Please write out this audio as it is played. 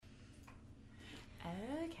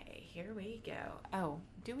Here we go. Oh,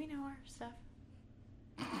 do we know our stuff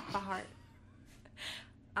by heart?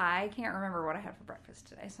 I can't remember what I had for breakfast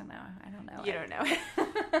today, so no, I don't know. You don't know.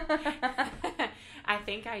 I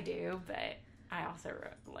think I do, but I also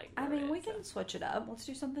we can switch it up. Let's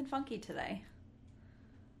do something funky today.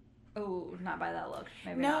 Oh, not by that look.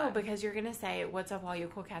 Maybe not. Because you're going to say, what's up, all you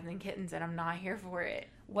cool cats and kittens, and I'm not here for it.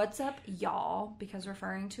 What's up, y'all? Because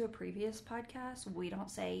referring to a previous podcast, we don't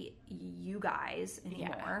say you guys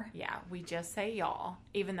anymore. Yeah, we just say y'all,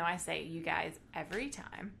 even though I say you guys every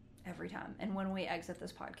time. Every time. And when we exit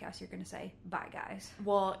this podcast, you're going to say, bye, guys.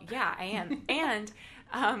 Well, yeah, I am. And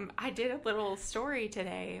I did a little story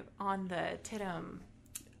today on the Tidham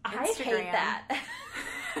Instagram. I hate that.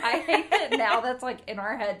 I hate it now that's like in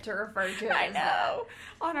our head to refer to it as that.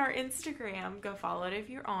 On our Instagram, go follow it if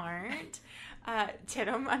you aren't.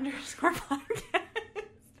 Tidham _podcast.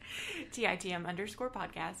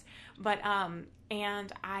 TITM_podcast. But,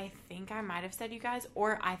 and I think I might have said you guys,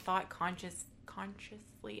 or I thought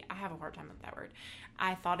consciously, I have a hard time with that word.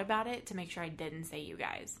 I thought about it to make sure I didn't say you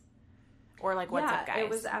guys. Or like, what's up, guys? It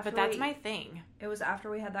was after but that's my thing. It was after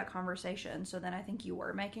we had that conversation. So then I think you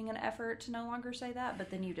were making an effort to no longer say that. But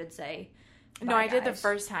then you did say, no, I did the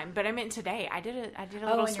first time. But I meant today. I did a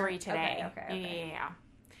little story today. Okay. Yeah.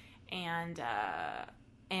 And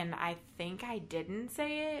I think I didn't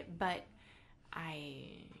say it, but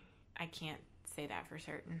I can't say that for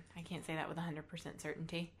certain. I can't say that with 100%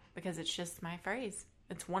 certainty because it's just my phrase.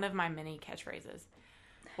 It's one of my many catchphrases.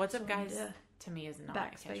 What's up, guys? To me is not my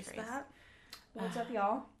catchphrase. That. What's up,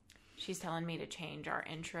 y'all? She's telling me to change our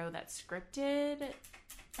intro that's scripted to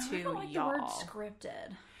I don't like y'all. The word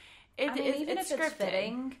scripted. Even if it's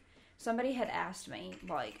fitting, somebody had asked me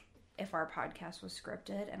if our podcast was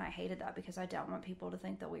scripted, and I hated that because I don't want people to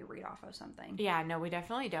think that we read off of something. Yeah, no, we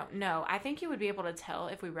definitely don't. No, I think you would be able to tell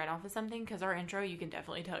if we read off of something because our intro, you can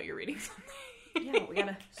definitely tell you're reading something. Yeah, we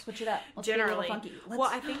gotta switch it up. Let's Generally, be a little funky. Well,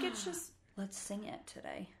 I think it's just let's sing it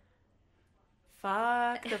today.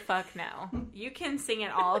 Fuck the fuck no. You can sing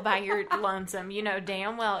it all by your lonesome. You know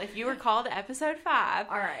damn well if you were called to episode 5.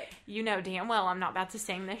 All right. You know damn well I'm not about to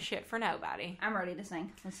sing this shit for nobody. I'm ready to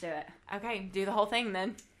sing. Let's do it. Okay, do the whole thing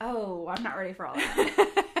then. Oh, I'm not ready for all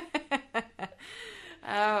that.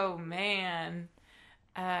 Oh man.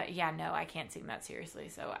 Yeah, no, I can't sing that seriously.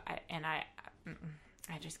 So I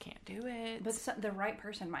just can't do it. But the right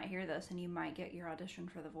person might hear this and you might get your audition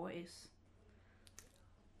for The Voice.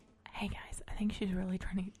 Hey guys, I think she's really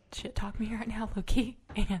trying to shit talk me right now, Loki,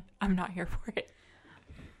 and I'm not here for it.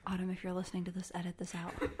 Autumn, if you're listening to this, edit this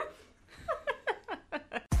out.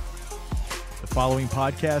 The following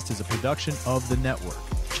podcast is a production of the network.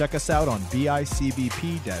 Check us out on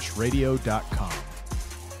bicbp-radio.com.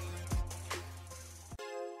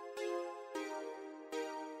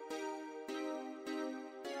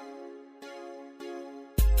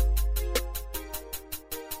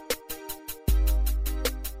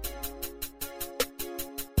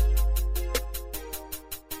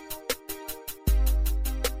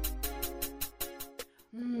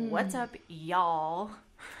 What's up, y'all?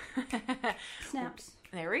 Snaps.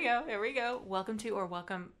 There we go.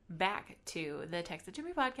 Welcome back to the Text It To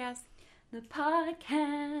Me podcast. The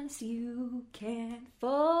podcast you can't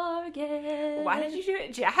forget. Why did you do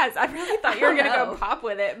it jazz? I really thought you were going to go pop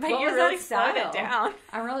with it, but you really slowed it down.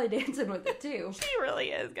 I'm really dancing with it too. She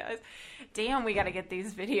really is, guys. Damn, we got to get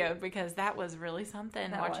these videoed because that was really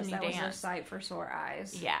something watching you dance. That was a sight for sore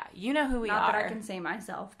eyes. Yeah, you know who we are. Not that I can say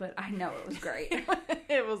myself, but I know it was great.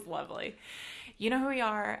 It was lovely. You know who we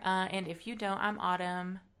are, and if you don't, I'm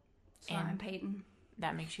Autumn. So I'm Peyton.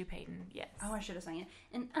 That makes you Peyton, yes. Oh, I should have sang it.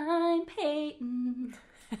 And I'm Peyton.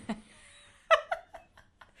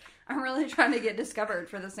 I'm really trying to get discovered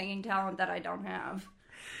for the singing talent that I don't have.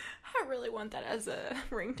 I really want that as a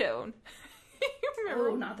ringtone.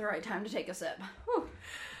 Oh, not the right time to take a sip. Whew.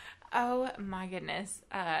 Oh my goodness.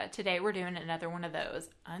 Today we're doing another one of those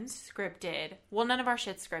unscripted. Well, none of our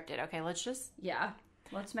shit's scripted. Okay, let's just... Yeah,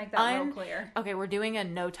 let's make that real clear. Okay, we're doing a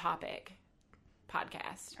no topic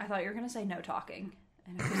podcast. I thought you were going to say no talking.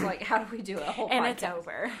 And it was like, how do we do a whole podcast? And it's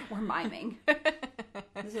over. We're miming.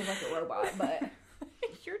 This is like a robot, but...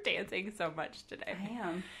 You're dancing so much today. I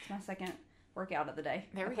am. It's my second workout of the day.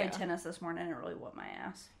 I played tennis this morning and it really whooped my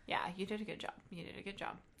ass. Yeah, you did a good job.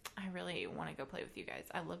 I really want to go play with you guys.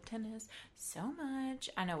 I love tennis so much.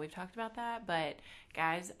 I know we've talked about that, but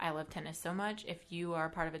guys, I love tennis so much. If you are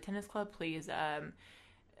part of a tennis club, please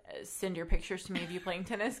send your pictures to me of you playing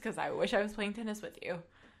tennis because I wish I was playing tennis with you.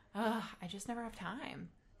 I just never have time.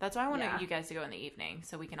 That's why I want Yeah. you guys to go in the evening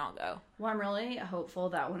so we can all go. Well, I'm really hopeful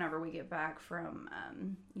that whenever we get back from,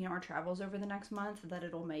 our travels over the next month, that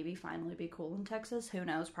it'll maybe finally be cool in Texas. Who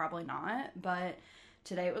knows? Probably not. But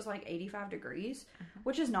today it was like 85 degrees,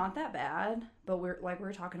 which is not that bad. But we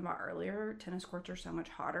were talking about earlier, tennis courts are so much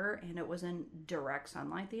hotter, and it was in direct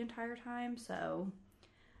sunlight the entire time. So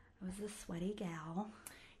I was a sweaty gal.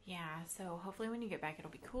 Yeah, so hopefully when you get back it'll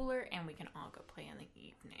be cooler and we can all go play in the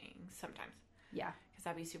evening sometimes. Yeah. Because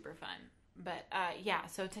that'd be super fun. But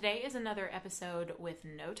so today is another episode with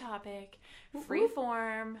no topic, free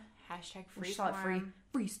form, hashtag We free saw it form.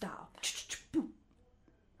 freestyle.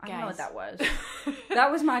 I don't know what Guys. that was.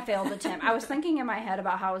 That was my failed attempt. I was thinking in my head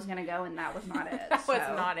about how I was going to go, and that was not it. That was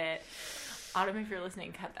so, not it. Autumn, if you're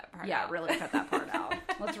listening, cut that part Yeah, out. really cut that part out.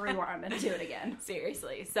 Let's rewind and do it again.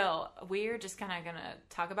 Seriously. So we're just kind of going to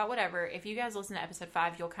talk about whatever. If you guys listen to episode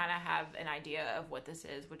 5, you'll kind of have an idea of what this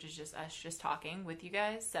is, which is just us just talking with you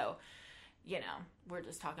guys. So, we're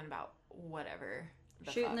just talking about whatever.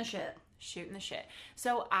 Shooting the shit. Shooting the shit.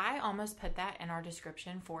 So I almost put that in our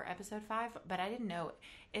description for episode 5, but I didn't know.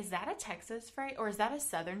 Is that a Texas phrase or is that a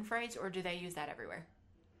Southern phrase or do they use that everywhere?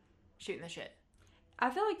 Shooting the shit. I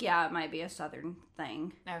feel like, yeah, it might be a Southern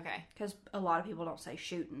thing. Okay. Because a lot of people don't say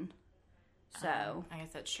shooting. So, I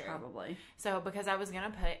guess that's true. probably. So because I was going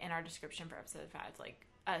to put in our description for episode 5, like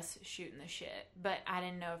us shooting the shit, but I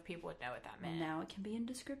didn't know if people would know what that meant. Now it can be in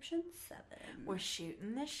description 7. We're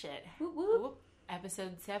shooting the shit. Whoop, whoop. Whoop.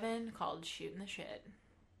 Episode 7 called Shooting the Shit.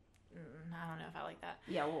 I don't know if I like that.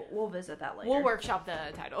 Yeah, we'll visit that later. We'll workshop the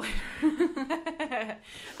title.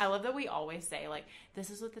 I love that we always say, like, this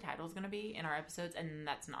is what the title is going to be in our episodes, and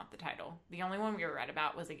that's not the title. The only one we were right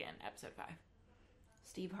about was, again, episode 5.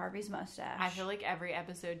 Steve Harvey's mustache. I feel like every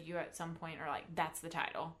episode you at some point are like, that's the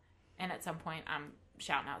title. And at some point I'm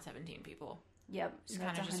shouting out 17 people. Yep, It's that's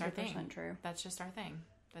kind of just our 100% thing. true. That's just our thing.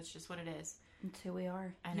 That's just what it is. It's who we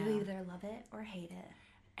are. I know. You either love it or hate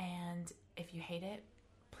it. And if you hate it,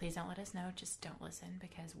 please don't let us know. Just don't listen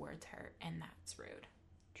because words hurt and that's rude.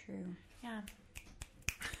 True. Yeah.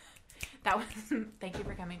 That was thank you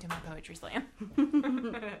for coming to my poetry slam.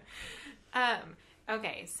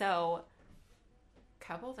 Okay, so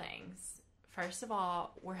couple things. First of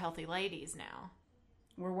all, we're healthy ladies now.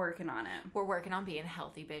 We're working on it. We're working on being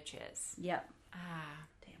healthy bitches. Yep. Ah,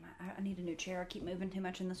 Damn, I need a new chair. I keep moving too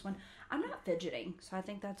much in this one. I'm not fidgeting, so I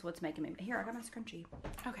think that's what's making me... Here, I got my scrunchie.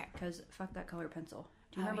 okay. Because fuck that color pencil.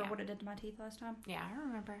 Do you Oh, remember yeah. what it did to my teeth last time? Yeah, I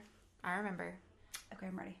remember. Okay,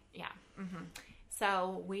 I'm ready. Yeah.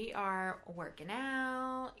 So we are working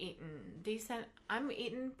out, eating decent. I'm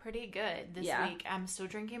eating pretty good this Yeah. week. I'm still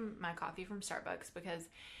drinking my coffee from Starbucks because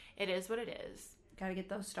it is what it is. Gotta get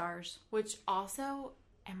those stars. Which also,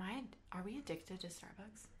 are we addicted to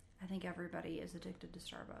Starbucks? I think everybody is addicted to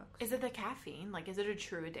Starbucks. Is it the caffeine? Like, is it a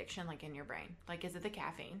true addiction, like, in your brain? Like, is it the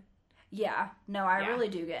caffeine? Yeah. No, I Yeah. really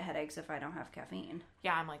do get headaches if I don't have caffeine.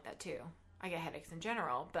 Yeah, I'm like that too. I get headaches in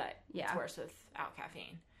general, but Yeah. it's worse without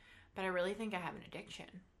caffeine. But I really think I have an addiction.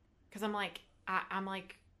 Because I'm like, I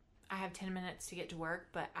have 10 minutes to get to work,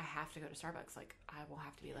 but I have to go to Starbucks. Like, I will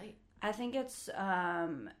have to be late. I think it's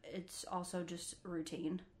also just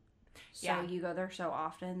routine. So Yeah. you go there so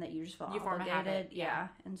often that you just feel You form a obligated. habit, yeah.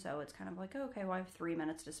 And so it's kind of like, okay, well, I have 3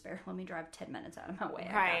 minutes to spare. Let me drive 10 minutes out of my way.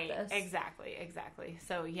 Right. I got this. Exactly.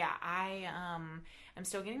 So yeah, I'm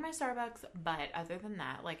still getting my Starbucks, but other than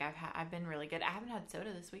that, like I've been really good. I haven't had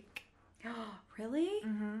soda this week. Really?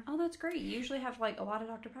 Mm-hmm. Oh, that's great. You usually have like a lot of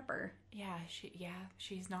Dr. Pepper. Yeah,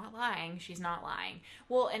 she's not lying. She's not lying.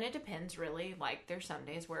 Well, and it depends really. Like there's some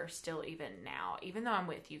days where still even now, even though I'm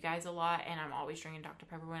with you guys a lot and I'm always drinking Dr.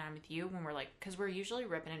 Pepper when I'm with you, when we're like, because we're usually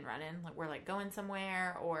ripping and running, like we're like going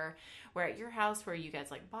somewhere or we're at your house where you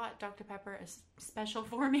guys like bought Dr. Pepper special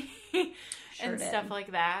for me Sure and did. stuff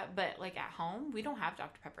like that. But like at home, we don't have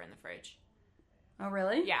Dr. Pepper in the fridge. Oh,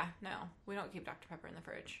 really? Yeah, no, we don't keep Dr. Pepper in the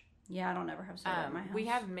fridge. Yeah, I don't ever have soda in my house. We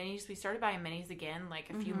have minis. We started buying minis again like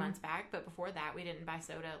a few months back, but before that we didn't buy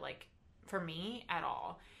soda like for me at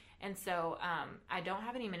all. And so I don't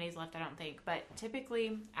have any minis left, I don't think. But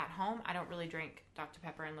typically at home I don't really drink Dr.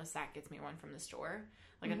 Pepper unless Zach gets me one from the store,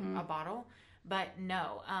 like a bottle. But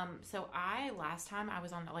no, so last time I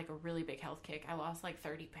was on like a really big health kick. I lost like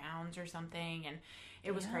 30 pounds or something and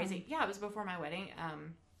it was crazy. Yeah, it was before my wedding.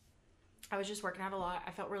 I was just working out a lot.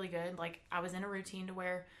 I felt really good. Like I was in a routine to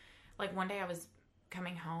where like one day I was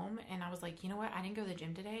coming home and I was like, you know what? I didn't go to the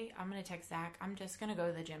gym today. I'm going to text Zach. I'm just going to go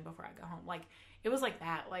to the gym before I go home. Like it was like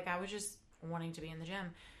that. Like I was just wanting to be in the gym,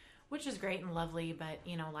 which is great and lovely, but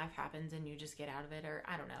you know, life happens and you just get out of it or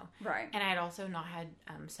I don't know. Right. And I had also not had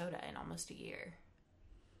soda in almost a year.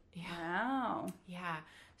 Yeah. Wow. Yeah.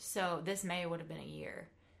 So this May would have been a year.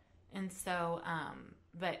 And so,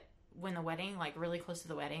 but when the wedding, like really close to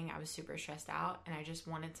the wedding, I was super stressed out and I just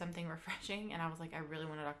wanted something refreshing. And I was like, I really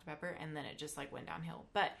want a Dr. Pepper. And then it just like went downhill.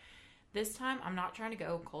 But this time I'm not trying to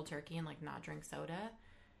go cold turkey and like not drink soda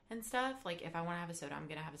and stuff. Like if I want to have a soda, I'm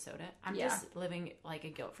going to have a soda. I'm just living like a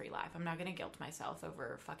guilt-free life. I'm not going to guilt myself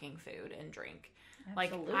over fucking food and drink.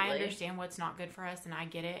 Absolutely. Like I understand what's not good for us and I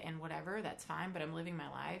get it and whatever, that's fine. But I'm living my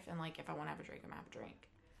life. And like if I want to have a drink, I'm going to have a drink.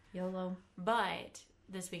 YOLO. But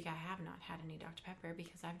this week I have not had any Dr. Pepper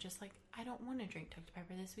because I'm just like, I don't want to drink Dr.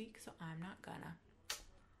 Pepper this week, so I'm not gonna.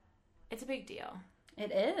 It's a big deal.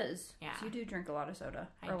 It is. Yeah. So you do drink a lot of soda.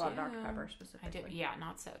 Or a lot of Dr. Pepper specifically. I do. Yeah,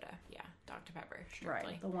 not soda. Yeah, Dr. Pepper,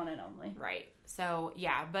 strictly. Right, the one and only. Right. So,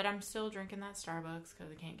 yeah, but I'm still drinking that Starbucks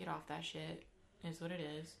because I can't get off that shit. Is what it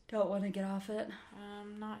is. Don't want to get off it.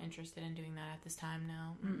 I'm not interested in doing that at this time,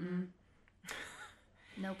 no. Mm-mm.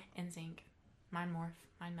 Nope. NSYNC. Mine morph.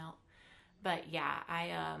 Mine melt. But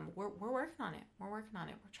yeah, we're working on it. We're working on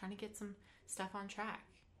it. We're trying to get some stuff on track.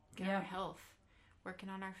 Get our health. Working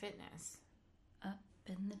on our fitness. Up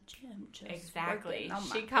in the gym. Just exactly.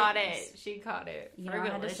 She caught it. She caught it. You know, I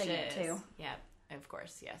had to sing it too. Yep. Of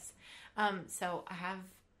course. Yes. So I have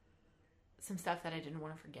some stuff that I didn't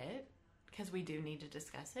want to forget because we do need to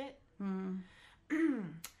discuss it.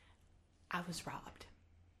 I was robbed.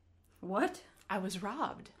 What? I was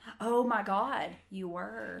robbed. Oh my God, you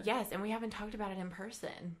were. Yes, and we haven't talked about it in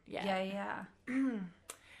person yet. Yeah.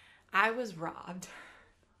 I was robbed.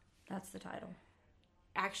 That's the title.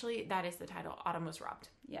 Actually, that is the title. Autumn was robbed.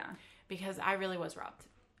 Yeah. Because I really was robbed.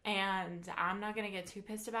 And I'm not going to get too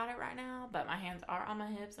pissed about it right now, but my hands are on my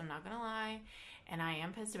hips. I'm not going to lie. And I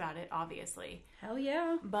am pissed about it, obviously. Hell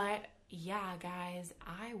yeah. But yeah, guys,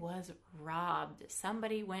 I was robbed.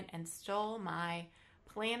 Somebody went and stole my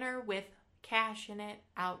planner with cash in it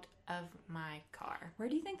out of my car. Where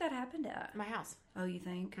do you think that happened at? My house. Oh, you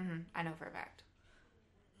think? Mm-hmm. I know for a fact.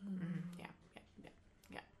 Yeah.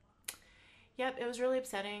 Yep, it was really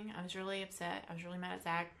upsetting. I was really upset. I was really mad at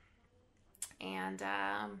Zach. And,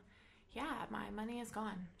 yeah, my money is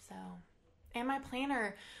gone. So, and my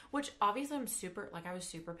planner, which obviously I was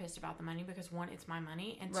super pissed about the money because one, it's my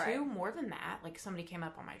money. And two, more than that, like somebody came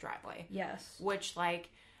up on my driveway. Yes. Which like,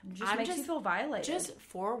 makes you feel violated. Just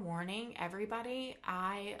forewarning everybody,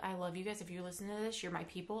 I love you guys. If you listen to this, you're my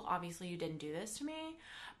people. Obviously, you didn't do this to me.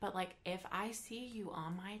 But, like, if I see you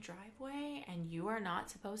on my driveway and you are not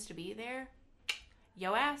supposed to be there,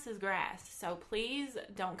 your ass is grass. So, please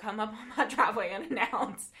don't come up on my driveway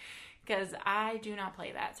unannounced. Because I do not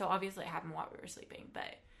play that. So, obviously, it happened while we were sleeping.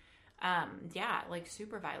 But, yeah, like,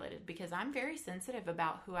 super violated. Because I'm very sensitive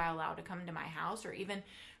about who I allow to come into my house. Or even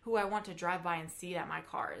who I want to drive by and see that my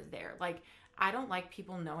car is there. Like, I don't like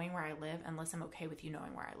people knowing where I live unless I'm okay with you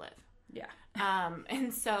knowing where I live. Yeah.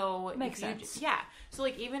 And so... Makes sense. Yeah. So,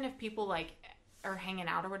 like, even if people, like, are hanging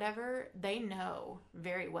out or whatever, they know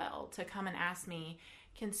very well to come and ask me,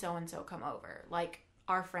 can so-and-so come over? Like,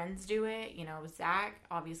 our friends do it. You know, Zach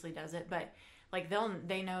obviously does it. But, like,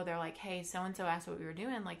 they know, they're like, hey, so-and-so asked what we were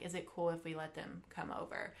doing. Like, is it cool if we let them come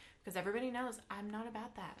over? Because everybody knows I'm not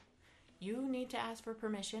about that. You need to ask for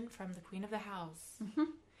permission from the queen of the house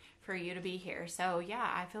for you to be here. So,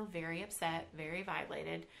 yeah, I feel very upset, very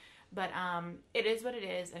violated. But it is what it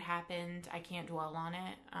is. It happened. I can't dwell on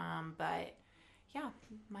it. But, yeah,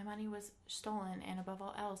 my money was stolen. And above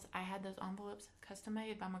all else, I had those envelopes custom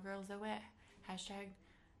made by my girl Zoette. Hashtag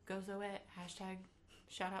go Zoette. Hashtag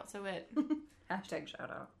shout out Zoette. Hashtag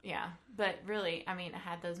shout out. Yeah. But really, I mean, I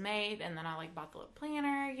had those made. And then I, like, bought the little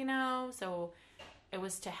planner, you know. So... it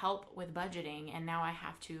was to help with budgeting, and now I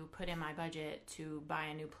have to put in my budget to buy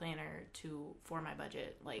a new planner for my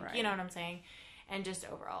budget. Like, right. You know what I'm saying? And just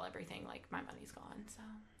overall everything, like, my money's gone, so.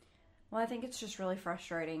 Well, I think it's just really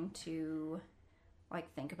frustrating to, like,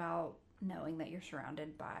 think about knowing that you're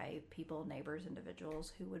surrounded by people, neighbors,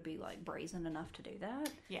 individuals who would be, like, brazen enough to do that.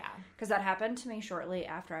 Yeah. Because that happened to me shortly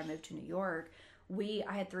after I moved to New York.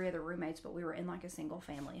 I had 3 other roommates, but we were in, like, a single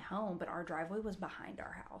family home, but our driveway was behind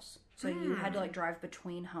our house. So you had to, like, drive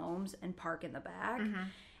between homes and park in the back. Mm-hmm.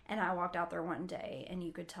 And I walked out there one day, and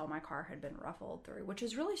you could tell my car had been ruffled through, which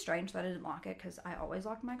is really strange that I didn't lock it because I always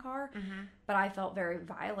lock my car. Mm-hmm. But I felt very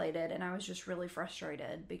violated, and I was just really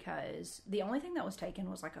frustrated because the only thing that was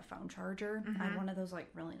taken was, like, a phone charger. Mm-hmm. I had one of those, like,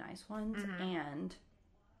 really nice ones, and...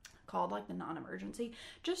 called, like, the non-emergency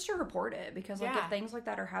just to report it because, like, if things like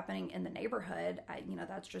that are happening in the neighborhood,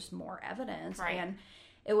 that's just more evidence. Right. And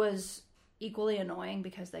it was equally annoying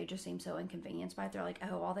because they just seem so inconvenienced by it. They're like,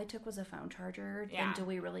 oh, all they took was a phone charger. Yeah. And do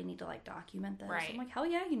we really need to, like, document this? Right. I'm like, hell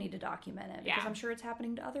yeah, you need to document it because I'm sure it's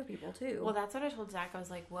happening to other people too. Well, that's what I told Zach. I was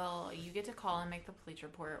like, well, you get to call and make the police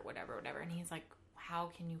report, whatever. And he's like,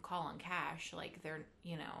 how can you call on cash? Like, they're,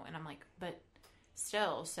 and I'm like, but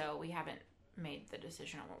still, so we haven't made the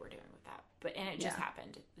decision on what we're doing with that. But, and it just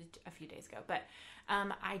happened a few days ago. But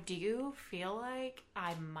I do feel like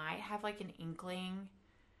I might have like an inkling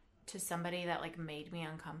to somebody that like made me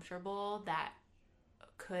uncomfortable that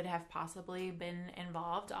could have possibly been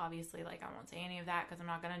involved. Obviously, like, I won't say any of that because I'm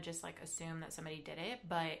not going to just like assume that somebody did it.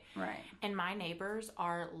 But, and my neighbors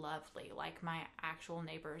are lovely. Like, my actual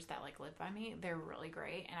neighbors that like live by me, they're really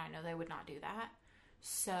great. And I know they would not do that.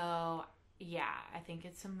 So, yeah, I think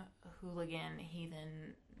it's some hooligan,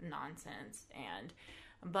 heathen nonsense.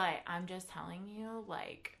 But I'm just telling you,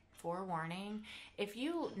 like, forewarning, if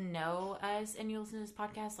you know us and you listen to this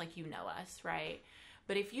podcast, like, you know us, right?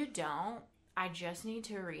 But if you don't, I just need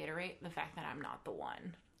to reiterate the fact that I'm not the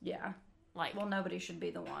one. Yeah. Like, well, nobody should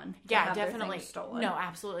be the one. Yeah, definitely. Stolen. No,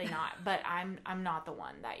 absolutely not. But I'm not the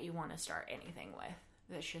one that you want to start anything with.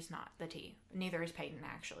 That's just not the tea. Neither is Peyton,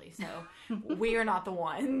 actually. So we are not the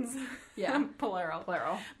ones. Yeah. Plural.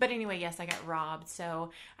 But anyway, yes, I got robbed.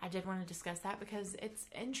 So I did want to discuss that because it's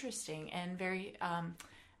interesting and very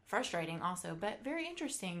frustrating also, but very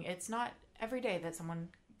interesting. It's not every day that someone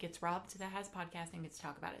gets robbed that has podcast and gets to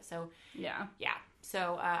talk about it. So yeah.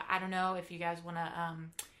 So I don't know if you guys want to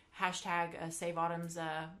hashtag Save Autumn's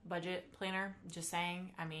budget planner. Just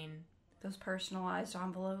saying. I mean, those personalized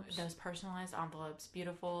envelopes.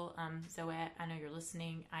 Beautiful. Zoe, I know you're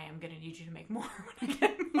listening. I am going to need you to make more when I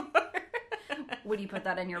get more. Would you put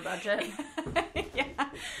that in your budget? Yeah.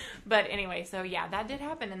 But anyway, so yeah, that did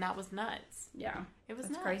happen and that was nuts. Yeah. It was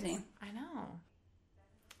nuts. Crazy. I know.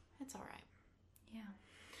 It's all right.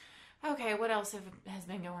 Yeah. Okay, what else has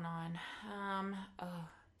been going on?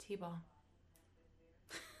 T-ball.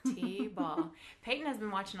 T-ball. Peyton has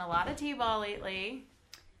been watching a lot of T-ball lately.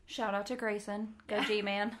 Shout out to Grayson. Go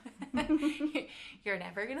G-Man. You're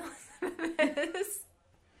never going to listen to this.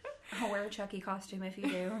 I'll wear a Chucky costume if you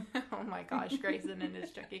do. Oh my gosh, Grayson and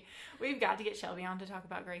his Chucky. We've got to get Shelby on to talk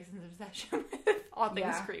about Grayson's obsession with all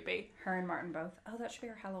things creepy. Her and Martin both. Oh, that should be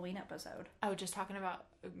our Halloween episode. Oh, just talking about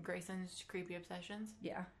Grayson's creepy obsessions?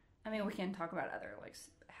 Yeah. I mean, we can talk about other, like,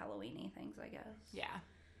 Halloween-y things, I guess. Yeah.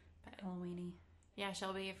 But, Halloween-y. Yeah,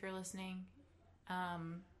 Shelby, if you're listening,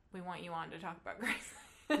 we want you on to talk about Grayson.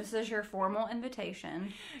 This is your formal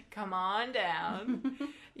invitation. Come on down.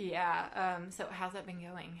 Yeah. So how's that been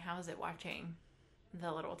going? How is it watching the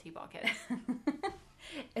little T-ball kids?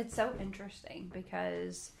 It's so interesting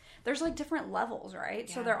because there's like different levels, right?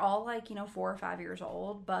 Yeah. So they're all like, 4 or 5 years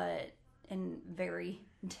old, but in very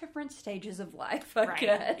different stages of life, I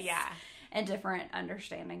guess. Yeah. And different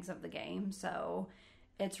understandings of the game. So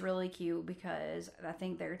it's really cute because I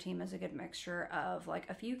think their team is a good mixture of like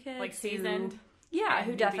a few kids. Like seasoned.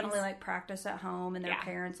 Who definitely like practice at home and their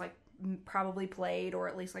parents like probably played or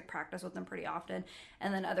at least like practice with them pretty often.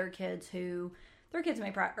 And then other kids who their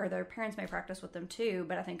parents may practice with them too,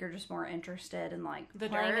 but I think are just more interested in like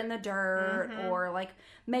playing in the dirt or like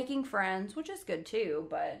making friends, which is good too.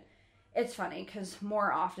 But it's funny because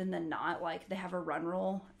more often than not, like they have a run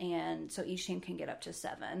rule, and so each team can get up to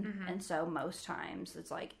 7. And so most times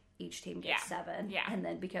it's like each team gets 7. Yeah. And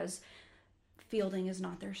then because fielding is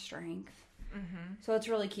not their strength. So it's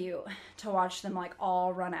really cute to watch them like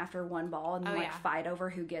all run after one ball and then fight over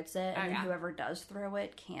who gets it, and then whoever does throw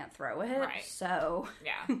it can't throw it. Right. So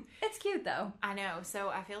yeah, it's cute though. I know. So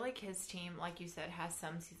I feel like his team, like you said, has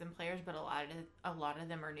some seasoned players, but a lot of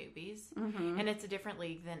them are newbies, and it's a different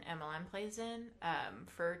league than MLM plays in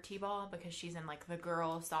for T-ball because she's in like the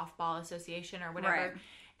Girl Softball Association or whatever. Right.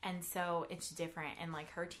 And so it's different. And like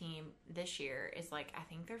her team this year is like, I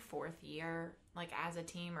think their 4th year, like as a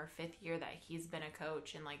team, or 5th year that he's been a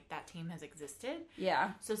coach and like that team has existed.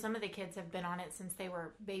 Yeah. So some of the kids have been on it since they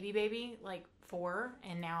were baby, like 4.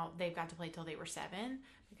 And now they've got to play till they were 7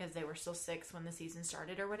 because they were still 6 when the season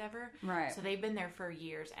started or whatever. Right. So they've been there for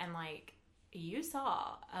years. And like you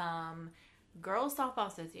saw, Girls Softball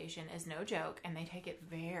Association is no joke and they take it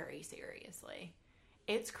very seriously.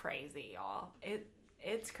 It's crazy, y'all.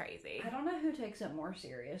 It's crazy. I don't know who takes it more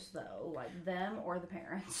serious, though, like them or the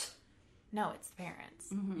parents. No, it's the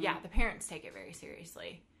parents. Yeah, the parents take it very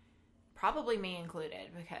seriously. Probably me included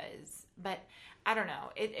but I don't know.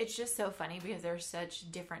 It's just so funny because there's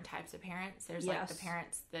such different types of parents. There's like the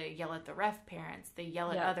parents, the yell at the ref parents, the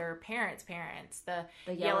yell at other parents' parents, the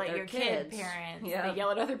yell at your kid parents, the yell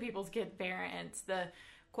at other people's kid parents, the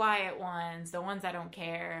quiet ones, the ones that don't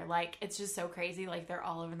care. Like, it's just so crazy. Like, they're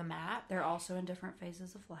all over the map. They're also in different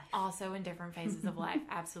phases of life.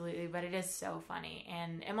 Absolutely. But it is so funny.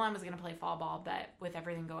 And Emmeline was going to play fall ball, but with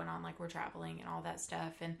everything going on, like, we're traveling and all that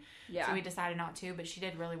stuff. And so we decided not to, but she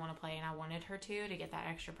did really want to play, and I wanted her to get that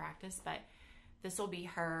extra practice. But this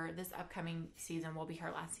upcoming season will be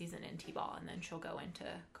her last season in T-ball, and then she'll go into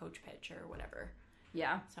coach pitch or whatever.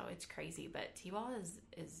 Yeah. So it's crazy, but T-ball is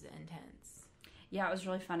intense. Yeah, it was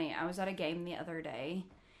really funny. I was at a game the other day,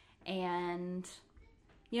 and,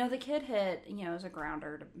 the kid hit, it was a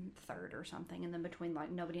grounder to third or something, and then between,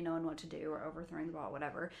 nobody knowing what to do or overthrowing the ball,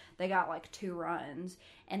 whatever, they got, 2 runs,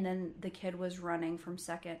 and then the kid was running from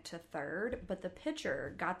second to third, but the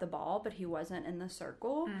pitcher got the ball, but he wasn't in the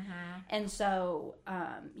circle, and so,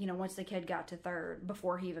 once the kid got to third,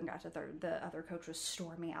 before he even got to third, the other coach was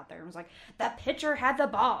storming out there and was like, "That pitcher had the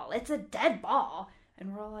ball! It's a dead ball!"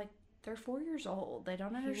 And we're all like, they're 4 years old. They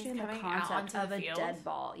don't understand the concept of a dead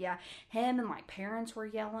ball. Yeah. Him and parents were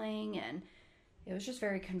yelling, and it was just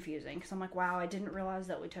very confusing because I'm like, wow, I didn't realize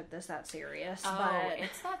that we took this that serious. Oh, but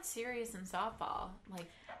it's that serious in softball.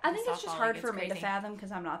 I think it's just hard for me to fathom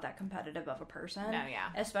because I'm not that competitive of a person. No, yeah.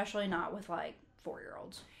 Especially not with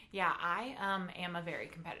 4-year-olds. Yeah, I am a very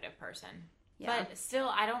competitive person. Yeah. But still,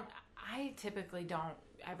 I typically don't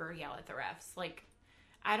ever yell at the refs.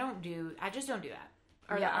 I just don't do that.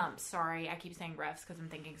 Or the umps, sorry. I keep saying refs because I'm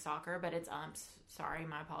thinking soccer, but it's umps. Sorry,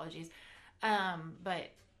 my apologies. But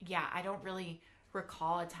yeah, I don't really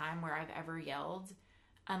recall a time where I've ever yelled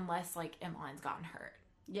unless Emmeline's gotten hurt.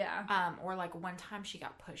 Yeah. Or one time she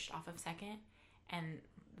got pushed off of second and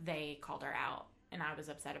they called her out and I was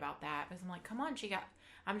upset about that because I'm like, come on,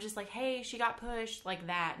 I'm just like, hey, she got pushed, like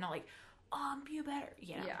that. Not like, you better,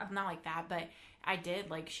 not like that. But I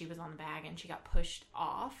did, she was on the bag and she got pushed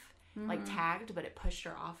off. Tagged, but it pushed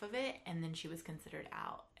her off of it, and then she was considered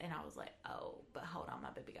out. And I was like, oh, but hold on,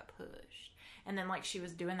 my baby got pushed. And then, she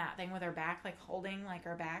was doing that thing with her back, holding,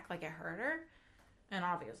 her back, it hurt her. And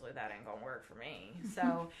obviously that ain't gonna work for me.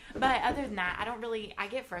 So, but other than that, I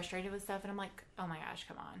get frustrated with stuff, and I'm like, oh my gosh,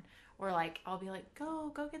 come on. Or, I'll be like, go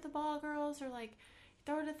get the ball, girls, or,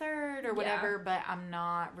 throw it to third or whatever, but I'm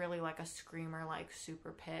not really a screamer,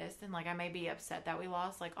 super pissed. And I may be upset that we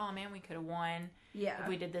lost, oh man, we could have won if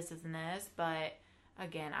we did this and this. But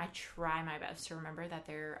again, I try my best to remember that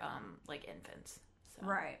they're infants. So.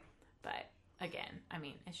 Right. But again,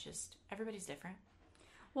 it's just everybody's different.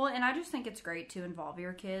 Well, and I just think it's great to involve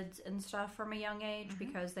your kids and stuff from a young age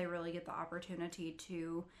because they really get the opportunity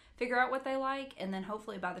to figure out what they like, and then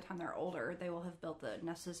hopefully by the time they're older, they will have built the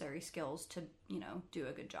necessary skills to, do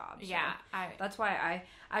a good job. So yeah. that's why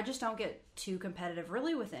I just don't get too competitive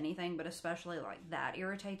really with anything, but especially that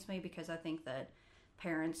irritates me because I think that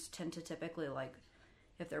parents tend to typically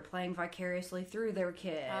if they're playing vicariously through their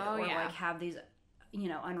kid have these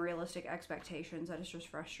unrealistic expectations, that is just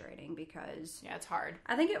frustrating because it's hard.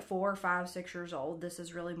 I think at 4, 5, 6 years old, this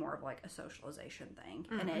is really more of a socialization thing,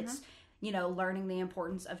 and it's learning the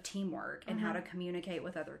importance of teamwork and how to communicate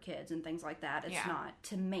with other kids and things like that. It's not,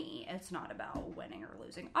 to me, it's not about winning or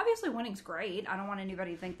losing. Obviously, winning's great. I don't want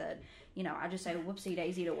anybody to think that I just say whoopsie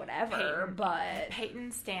daisy to whatever. But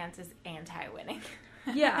Peyton's stance is anti-winning.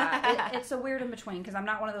 Yeah, it's a weird in between because I'm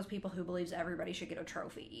not one of those people who believes everybody should get a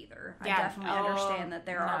trophy either. I definitely understand that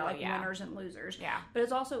there are winners and losers. Yeah. But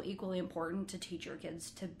it's also equally important to teach your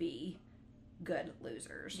kids to be good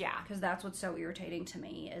losers. Yeah. Because that's what's so irritating to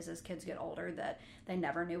me is as kids get older that they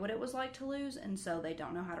never knew what it was like to lose, and so they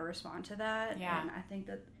don't know how to respond to that. Yeah. And I think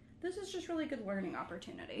that this is just really good learning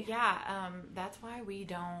opportunity. Yeah, that's why we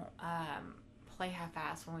don't play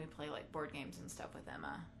half-assed when we play board games and stuff with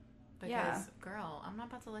Emma. Because, girl, I'm not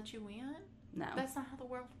about to let you win. No. That's not how the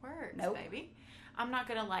world works, Nope. baby. I'm not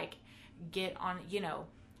going to, get on,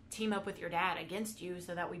 team up with your dad against you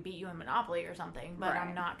so that we beat you in Monopoly or something. But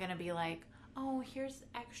I'm not going to be oh, here's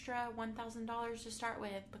extra $1,000 to start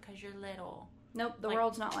with because you're little. Nope, the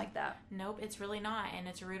world's not like that. Nope, it's really not. And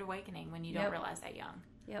it's a rude awakening when you don't realize that young.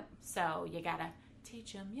 Yep. So you got to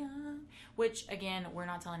teach them young. Which, again, we're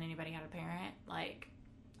not telling anybody how to parent.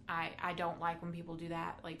 I don't like when people do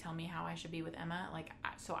that, tell me how I should be with Emma,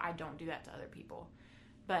 so I don't do that to other people.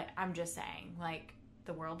 But I'm just saying,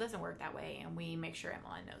 the world doesn't work that way, and we make sure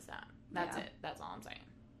Emmeline knows that. That's it. That's all I'm saying.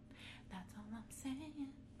 That's all I'm saying.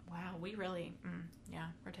 Wow, we really,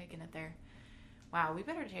 we're taking it there. Wow, we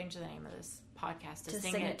better change the name of this podcast to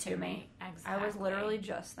Sing It To Me. Exactly. I was literally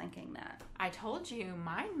just thinking that. I told you,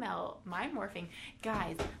 mind morphing.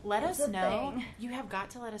 Guys, let us know. You have got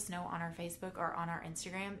to let us know on our Facebook or on our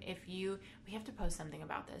Instagram we have to post something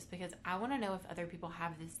about this because I want to know if other people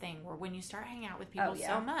have this thing where when you start hanging out with people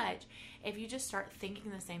so much, if you just start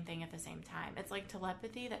thinking the same thing at the same time. It's like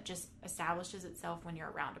telepathy that just establishes itself when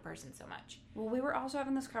you're around a person so much. Well, we were also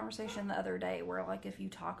having this conversation the other day where if you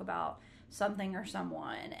talk about something or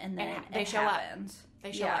someone, and then And they it show up. happens.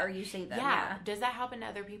 They show yeah, up. or you see them. Yeah. Yeah. Does that happen to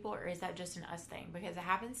other people, or is that just an us thing? Because it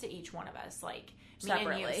happens to each one of us, like me and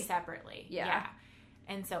Separately. you separately. Yeah.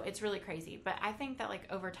 And so it's really crazy. But I think that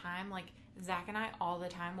like over time, like Zach and I all the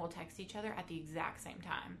time will text each other at the exact same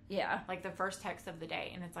time. Yeah. Like the first text of the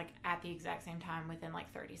day, and it's like at the exact same time within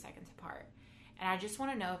like 30 seconds apart. And I just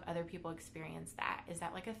want to know if other people experience that. Is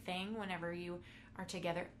that like a thing whenever you are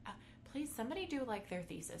together? Please, somebody do like their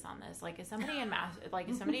thesis on this. Like, is somebody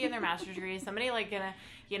is somebody in their master's degree? Is somebody like gonna,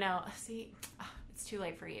 see? It's too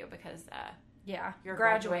late for you because Yeah. you're a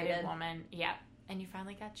Graduated. graduated woman. Yeah, and you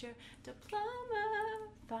finally got your diploma.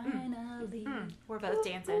 Finally. We're both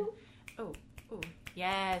dancing. Oh,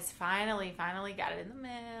 yes! Finally got it in the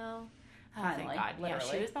mail. Oh, thank Finally, God. Yeah, she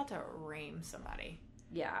literally. was about to ream somebody.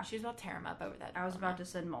 Yeah. She was about to tear him up over that. I was about to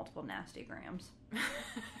send multiple nasty grams.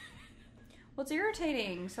 Well, it's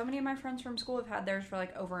irritating. So many of my friends from school have had theirs for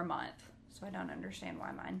like over a month. So I don't understand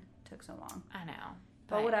why mine took so long. I know.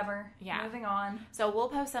 But whatever. Yeah. Moving on. So we'll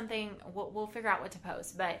post something. We'll figure out what to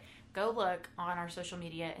post. But go look on our social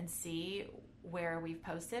media and see where we've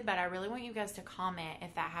posted. But I really want you guys to comment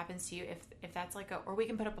if that happens to you. If that's like or we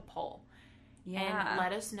can put up a poll. Yeah. And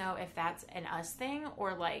let us know if that's an us thing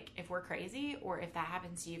or like if we're crazy or if that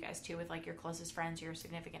happens to you guys too with like your closest friends, your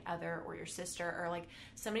significant other or your sister or like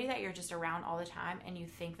somebody that you're just around all the time and you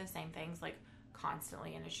think the same things like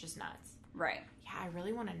constantly and it's just nuts. Right. Yeah, I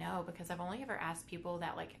really want to know because I've only ever asked people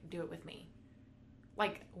that like do it with me.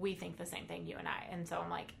 Like we think the same thing, you and I. And so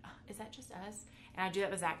I'm like, is that just us? And I do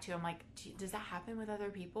that with Zach too. I'm like, does that happen with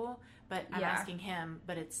other people? But I'm asking him,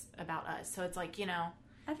 but it's about us. So it's like,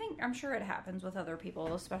 I'm sure it happens with other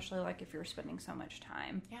people, especially like if you're spending so much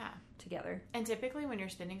time together. And typically when you're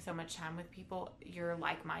spending so much time with people, you're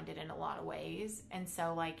like-minded in a lot of ways. And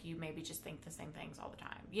so like you maybe just think the same things all the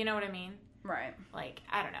time. You know what I mean? Right. Like,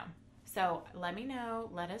 I don't know. So let me know,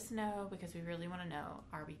 let us know, because we really want to know,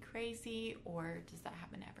 are we crazy or does that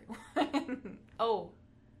happen to everyone?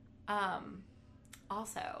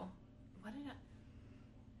 Also, what did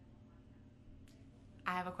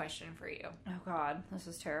I have a question for you. Oh God, this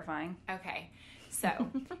is terrifying. Okay, so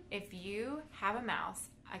if you have a mouse,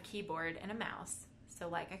 a keyboard, and a mouse, so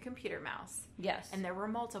like a computer mouse. Yes. And there were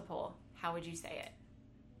multiple, how would you say it?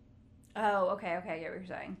 Oh, okay, I get what you're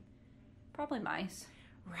saying. Probably mice.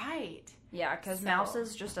 Right. Yeah, because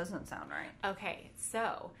mouses just doesn't sound right. Okay,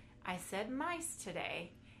 so I said mice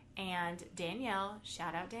today, and Danielle,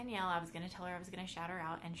 shout out Danielle, I was going to tell her I was going to shout her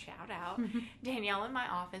out, and shout out. Danielle in my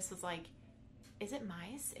office was like, is it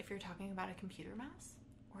mice if you're talking about a computer mouse?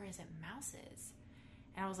 Or is it mouses?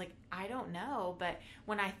 And I was like, I don't know, but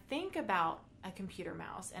when I think about a computer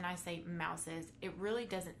mouse and I say mouses, it really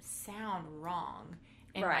doesn't sound wrong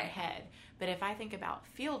in my head. But if I think about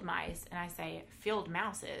field mice and I say field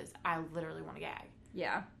mouses, I literally want to gag.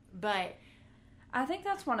 Yeah. But I think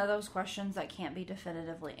that's one of those questions that can't be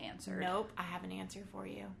definitively answered. nope, I have an answer for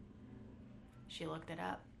you. She looked it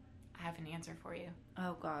up. I have an answer for you.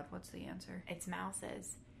 Oh God, what's the answer? It's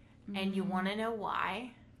mouses. And you want to know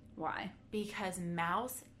why? Why? Because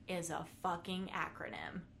mouse is a fucking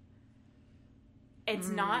acronym. It's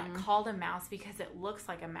not called a mouse because it looks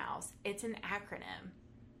like a mouse. It's an acronym.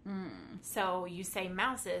 So you say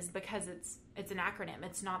mouses because it's an acronym.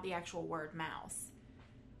 It's not the actual word mouse.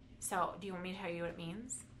 So do you want me to tell you what it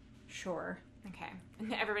means? Sure. Okay.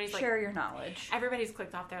 Everybody's like, share your knowledge. everybody's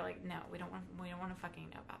clicked off there like, no, we don't want to fucking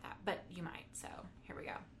know about that. But you might. So here we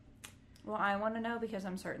go. Well, I want to know because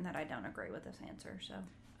I'm certain that I don't agree with this answer. So.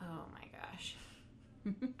 Oh my gosh.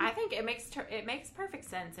 I think it makes perfect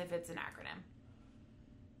sense if it's an acronym.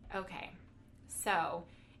 Okay. So,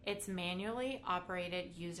 it's manually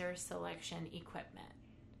operated user selection equipment.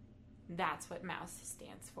 That's what mouse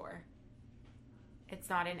stands for. It's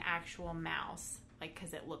not an actual mouse, like,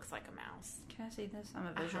 because it looks like a mouse. Can I see this? I'm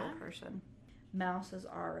a visual person. Mouse is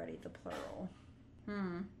already the plural.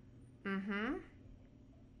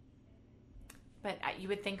 But you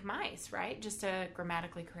would think mice, right? Just a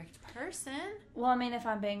grammatically correct person. Well, I mean, if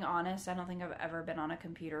I'm being honest, I don't think I've ever been on a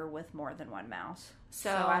computer with more than one mouse. So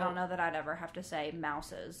I don't know that I'd ever have to say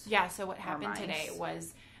mouses. Yeah, so what happened mice. today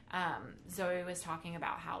was Zoe was talking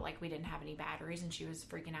about how, like, we didn't have any batteries, and she was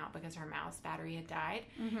freaking out because her mouse battery had died.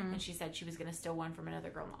 And she said she was going to steal one from another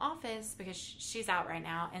girl in the office because she's out right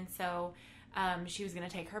now. And so she was going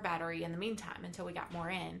to take her battery in the meantime until we got more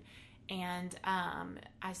in. And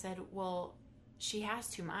I said, well, she has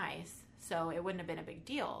two mice, so it wouldn't have been a big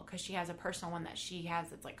deal because she has a personal one that she has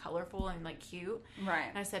that's like colorful and like cute. Right.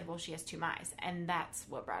 And I said, well, she has two mice, and that's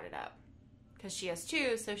what brought it up because she has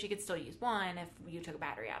two, so she could still use one if you took a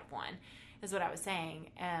battery out of one, is what I was saying.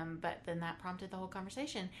 But then that prompted the whole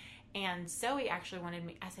conversation, And Zoe actually wanted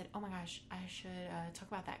me. I said, "Oh my gosh, I should talk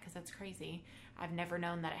about that because that's crazy. I've never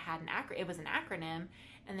known that it had an it was an acronym."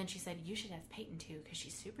 And then she said, "You should ask Peyton too because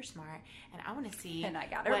she's super smart, and I want to see." And I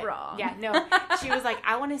got it wrong. Yeah, no. She was like,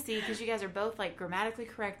 "I want to see because you guys are both like grammatically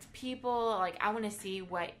correct people. Like, I want to see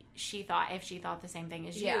what she thought if she thought the same thing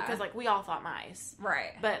as you because like we all thought mice,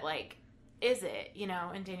 Right? But like, is it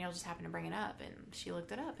And Danielle just happened to bring it up, and she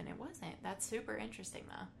looked it up, and it wasn't. That's super interesting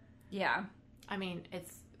though. Yeah. I mean,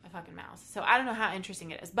 it's a fucking mouse. So I don't know how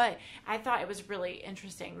interesting it is, but I thought it was really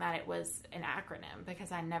interesting that it was an acronym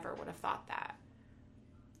because I never would have thought that.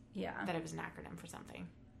 Yeah. That it was an acronym for something.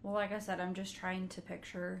 Well, like I said, I'm just trying to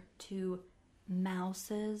picture two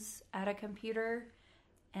mouses at a computer,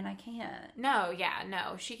 and I can't. No, yeah,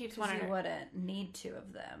 no. She keeps one. You wouldn't need two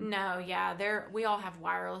of them. No, yeah. We all have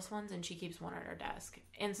wireless ones, and she keeps one at her desk,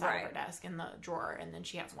 inside of her desk in the drawer, and then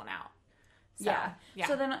she has one out. So, yeah.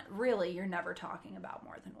 So then, really, you're never talking about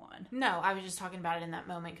more than one. No, I was just talking about it in that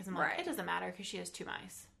moment because I'm like, it doesn't matter because she has two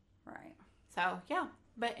mice. Right. So, yeah,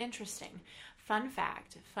 but interesting. Fun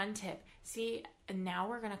fact, fun tip. See, now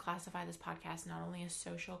we're going to classify this podcast not only as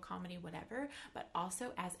social, comedy, whatever, but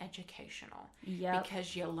also as educational. Yep.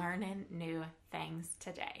 Because you're learning new things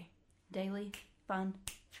today. Daily fun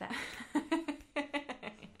fact.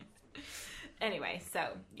 Anyway, so,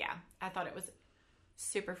 yeah, I thought it was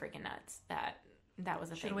super freaking nuts that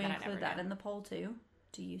was a thing that I never knew. Should we include that in the poll, too?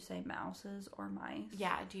 Do you say mouses or mice?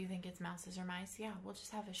 Yeah, do you think it's mouses or mice? Yeah, we'll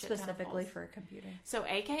just have a shit specifically for a computer. So,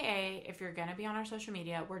 AKA, if you're going to be on our social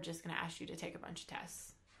media, we're just going to ask you to take a bunch of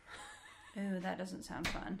tests. Ooh, that doesn't sound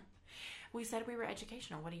fun. We said we were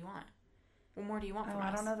educational. What do you want? What more do you want from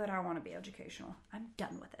us? I don't know that I want to be educational. I'm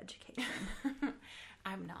done with education.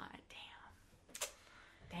 I'm not.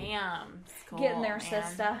 Damn. School, getting there, man.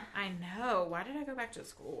 sister. I know. Why did I go back to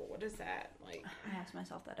school? What is that? Like, I ask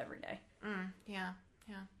myself that every day. Yeah.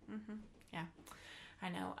 Yeah. I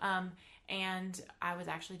know. And I was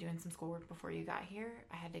actually doing some schoolwork before you got here.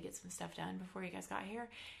 I had to get some stuff done before you guys got here.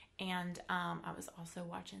 And I was also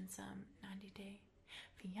watching some 90 Day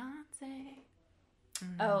Fiance.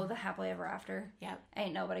 Oh, the Happily Ever After. Yep.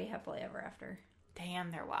 Ain't nobody happily ever after. Damn,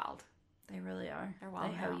 they're wild. They really are. They're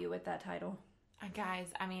wild. They hoe you with that title. Guys,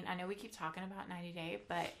 I mean, I know we keep talking about 90 Day,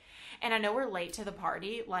 and I know we're late to the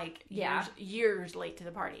party, like years late to the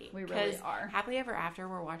party. We really are. Happily Ever After,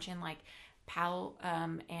 we're watching like Pal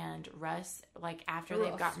and Russ, like after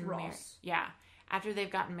they've gotten married. Yeah, after they've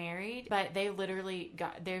gotten married, but they've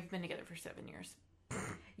been together for 7 years.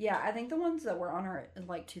 Yeah, I think the ones that were on are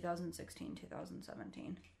like 2016,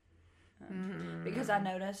 2017. Because I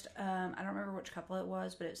noticed, I don't remember which couple it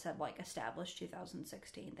was, but it said like established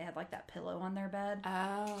 2016. They had like that pillow on their bed.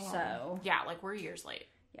 Oh. So. Yeah, like we're years late.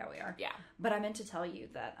 Yeah, we are. Yeah. But I meant to tell you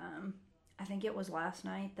that I think it was last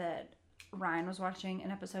night that Ryan was watching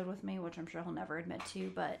an episode with me, which I'm sure he'll never admit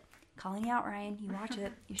to, but calling you out, Ryan. You watch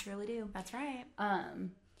it. You surely do. That's right.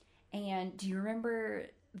 And do you remember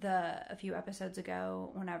a few episodes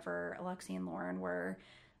ago whenever Alexi and Lauren were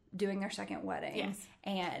doing their second wedding? Yes.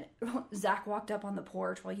 And Zach walked up on the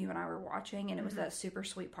porch while you and I were watching, and it was that super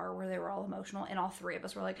sweet part where they were all emotional, and all three of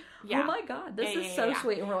us were like, "Oh my god, this is so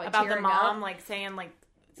sweet!" And we're like about the mom, up. like saying like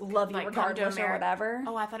 "Love you like, regardless" or whatever.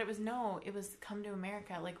 Oh, I thought it was come to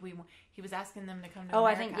America. Like he was asking them to come to. Oh,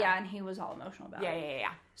 America. I think and he was all emotional about it.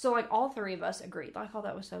 Yeah. So like all three of us agreed. Like, oh,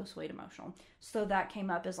 that was so sweet, emotional. So that came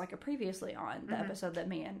up as like a previously on the episode that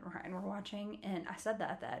me and Ryan were watching, and I said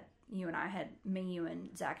that you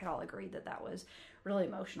and Zach had all agreed that was really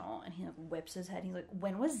emotional. And he like whips his head. He's like,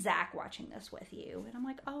 "When was Zach watching this with you?" And I'm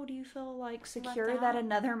like, "Oh, do you feel like secure that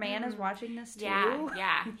another man is watching this too?"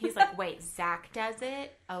 Yeah. He's like, "Wait, Zach does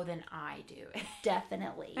it? Oh, then I do it."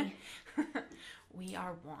 Definitely. We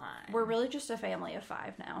are one. We're really just a family of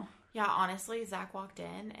 5 now. Yeah, honestly, Zach walked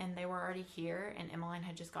in and they were already here, and Emmeline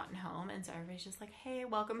had just gotten home, and so everybody's just like, "Hey,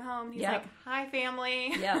 welcome home." He's like, "Hi,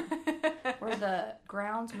 family." Yeah. We're the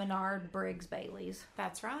Grounds Menard Briggs Baileys.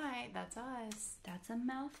 That's right. That's us. That's a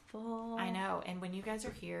mouthful. I know. And when you guys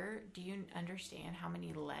are here, do you understand how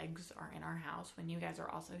many legs are in our house when you guys are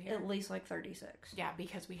also here? At least like 36. Yeah,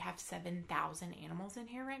 because we have 7,000 animals in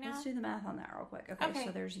here right now. Let's do the math on that real quick. Okay.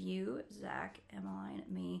 So there's you, Zach, Emmeline,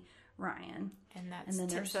 me, Ryan. And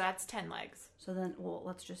then so that's 10 legs. So then,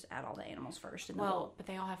 let's just add all the animals first. And but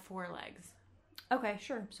they all have 4 legs. Okay,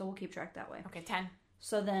 sure. So we'll keep track that way. Okay, 10.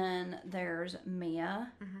 So then there's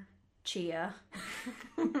Mia, Chia.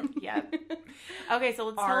 Yep. Okay, so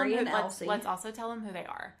let's also tell them who they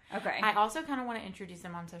are. Okay. I also kind of want to introduce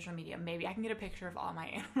them on social media. Maybe I can get a picture of all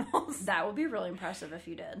my animals. That would be really impressive if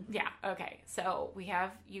you did. Yeah, okay. So we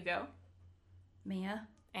have Hugo. Mia.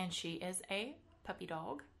 And she is a puppy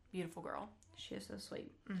dog. Beautiful girl. She is so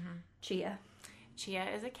sweet. Mm-hmm. Chia. Chia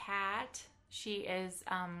is a cat. She is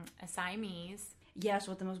a Siamese. Yes,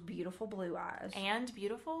 with the most beautiful blue eyes. And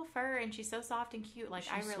beautiful fur, and she's so soft and cute. Like,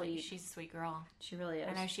 she's a sweet girl. She really is.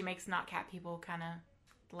 I know she makes not cat people kind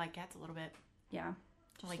of like cats a little bit. Yeah.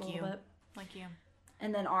 Like you. Like you.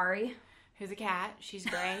 And then Ari. Who's a cat. She's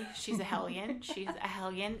gray. She's a hellion.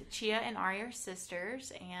 Chia and Ari are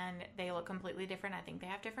sisters, and they look completely different. I think they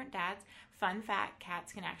have different dads. Fun fact,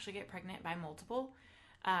 cats can actually get pregnant by multiple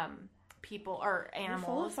people or animals. We're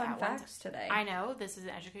full of fun facts today. I know. This is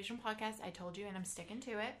an educational podcast. I told you, and I'm sticking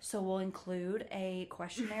to it. So we'll include a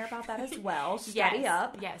questionnaire about that as well. Study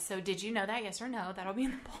up. Yes. So did you know that? Yes or no? That'll be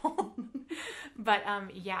in the poll. But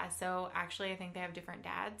yeah. So actually, I think they have different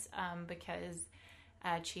dads because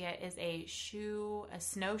Chia is a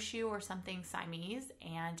snowshoe or something Siamese,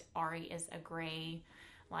 and Ari is a gray,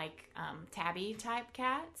 like tabby type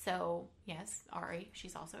cat. So yes, Ari,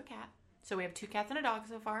 she's also a cat. So we have 2 cats and a dog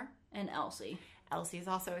so far. And Elsie. Elsie is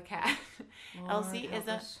also a cat. Lord, Elsie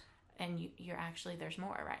is and you're actually, there's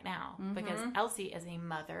more right now because Elsie is a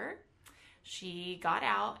mother. She got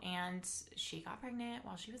out and she got pregnant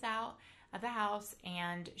while she was out of the house,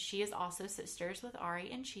 and she is also sisters with Ari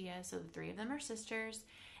and Chia, so the 3 of them are sisters,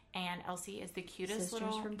 and Elsie is the cutest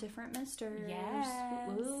sisters from different misters. Yes.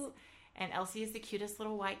 Woo. And Elsie is the cutest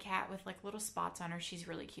little white cat with like little spots on her. She's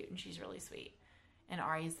really cute and she's really sweet. And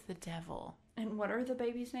Ari is the devil. And what are the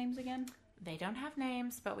babies' names again? They don't have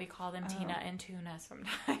names, but we call them Tina and Tuna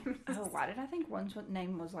sometimes. Oh, why did I think one's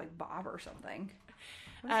name was like Bob or something?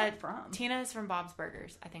 Where's that from? Tina is from Bob's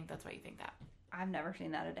Burgers. I think that's why you think that. I've never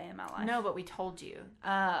seen that a day in my life. No, but we told you.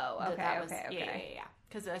 Oh, okay. Yeah.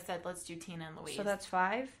 Because I said, let's do Tina and Louise. So that's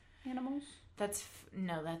 5 animals? That's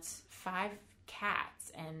 5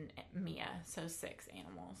 cats and Mia, so 6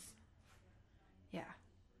 animals. Yeah.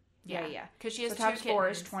 Yeah. Because she has 2 times kittens. 4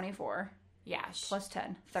 is 24. Yeah. Plus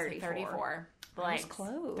 10. 34. 34 That legs. was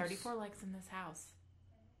close. 34 legs in this house.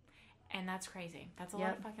 And that's crazy. That's a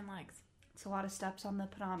lot of fucking legs. It's a lot of steps on the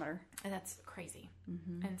pedometer. And that's crazy.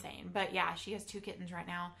 Insane. But yeah, she has 2 kittens right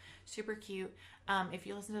now. Super cute. If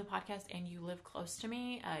you listen to the podcast and you live close to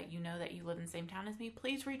me, you know that you live in the same town as me,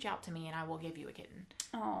 please reach out to me and I will give you a kitten.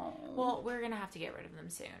 Oh. Well, we're going to have to get rid of them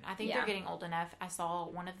soon. I think they're getting old enough. I saw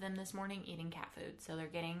one of them this morning eating cat food. So they're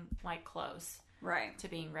getting like close. Right. To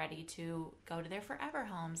being ready to go to their forever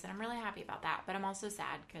homes. And I'm really happy about that. But I'm also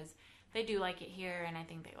sad because they do like it here and I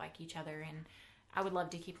think they like each other, and I would love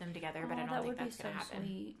to keep them together, but I don't think that's going to happen.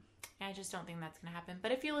 Sweet. I just don't think that's going to happen.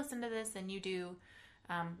 But if you listen to this and you do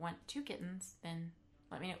want 2 kittens, then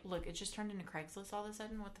let me know. Look, it just turned into Craigslist all of a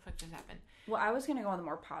sudden. What the fuck just happened? Well, I was going to go on the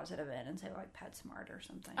more positive end and say like PetSmart or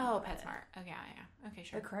something. Oh, PetSmart. Okay, yeah. Okay,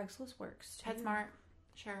 sure. But Craigslist works too. PetSmart.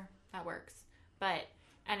 Sure, that works. But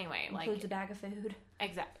anyway, includes a bag of food.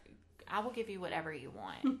 Exactly. I will give you whatever you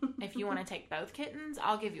want. If you want to take both kittens,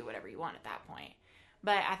 I'll give you whatever you want at that point.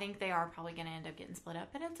 But I think they are probably going to end up getting split up,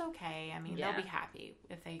 and it's okay. I mean, they'll be happy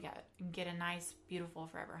if they get a nice, beautiful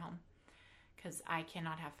forever home. Because I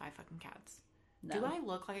cannot have 5 fucking cats. No. Do I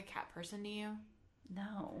look like a cat person to you?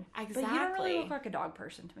 No. Exactly. But you don't really look like a dog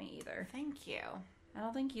person to me either. Thank you. I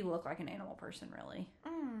don't think you look like an animal person, really.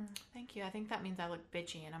 Thank you. I think that means I look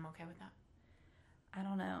bitchy, and I'm okay with that. I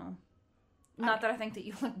don't know. Not that I think that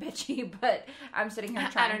you look bitchy, but I'm sitting here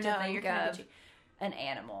trying to think of an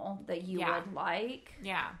animal that you would like.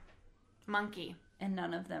 Yeah. Monkey. And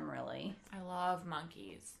none of them really. I love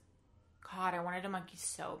monkeys. God, I wanted a monkey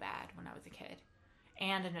so bad when I was a kid.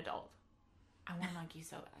 And an adult. I want a monkey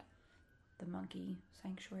so bad. The monkey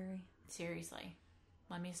sanctuary. Seriously.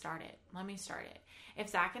 Let me start it. If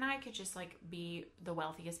Zach and I could just like be the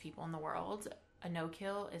wealthiest people in the world, a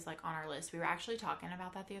no-kill is like on our list. We were actually talking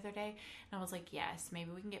about that the other day, and I was like, yes,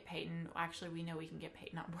 maybe we can get Peyton. Actually, we know we can get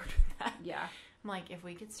Peyton on board with that. Yeah. I'm like, if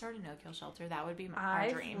we could start a no-kill shelter, that would be our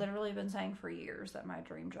dream. I've literally been saying for years that my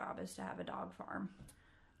dream job is to have a dog farm.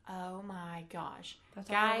 Oh my gosh. That's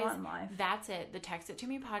all I want in life. That's it. The Text It To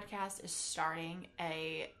Me podcast is starting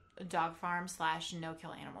a dog farm /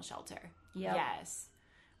 no-kill animal shelter. Yep. Yes.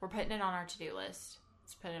 We're putting it on our to-do list.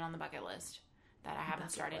 Let's put it on the bucket list that I haven't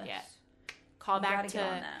started yet. Call back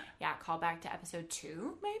to episode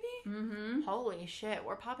 2, maybe? Mm-hmm. Holy shit,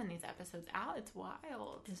 we're popping these episodes out. It's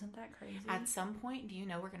wild. Isn't that crazy? At some point, do you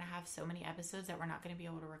know we're going to have so many episodes that we're not going to be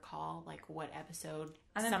able to recall, like, what episode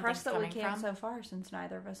I'm impressed that we can so far, since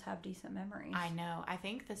neither of us have decent memories. I know. I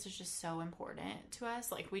think this is just so important to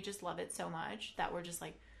us. Like, we just love it so much that we're just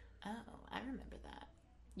like, oh, I remember that.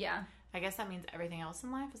 Yeah. I guess that means everything else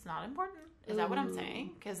in life is not important. Is that what I'm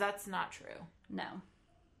saying? Because that's not true. No.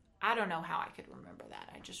 I don't know how I could remember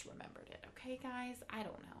that. I just remembered it. Okay, guys? I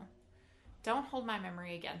don't know. Don't hold my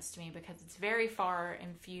memory against me because it's very far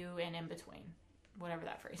and few and in between. Whatever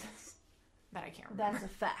that phrase is. That I can't remember. That's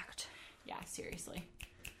a fact. Yeah, seriously.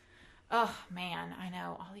 Oh, man, I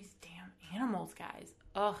know. All these damn animals, guys.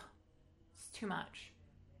 Ugh. It's too much.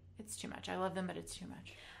 It's too much. I love them, but it's too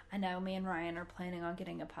much. I know. Me and Ryan are planning on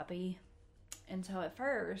getting a puppy. And so at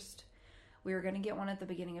first, we were going to get one at the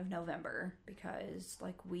beginning of November because,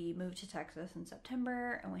 like, we moved to Texas in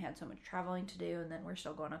September and we had so much traveling to do. And then we're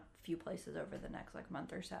still going a few places over the next, like,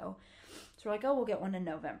 month or so. So we're like, oh, we'll get one in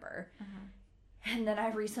November. Mm-hmm. And then I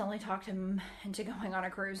recently talked him into going on a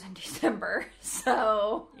cruise in December.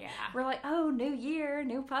 So yeah, we're like, oh, new year,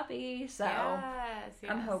 new puppy. So yes.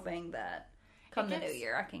 I'm hoping that come the new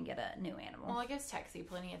year, I can get a new animal. Well, it gives Texie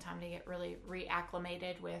plenty of time to get really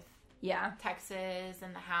reacclimated with Texas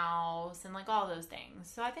and the house and like all those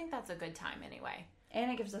things. So I think that's a good time anyway. And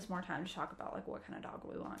it gives us more time to talk about like what kind of dog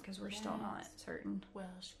we want because we're still not certain.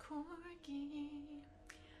 Welsh Corgi.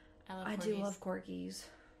 I do love corgis.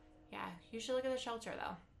 Yeah, you should look at the shelter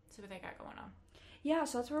though. See what they got going on. Yeah,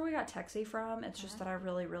 so that's where we got Texie from. It's just that I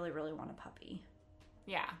really, really, really want a puppy.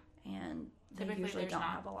 Yeah. And they usually don't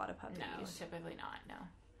have a lot of puppies. No, typically not, no.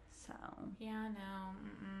 So. Yeah, no.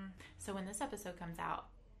 Mm-mm. So when this episode comes out,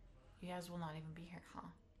 you guys will not even be here, huh?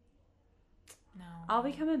 No. I'll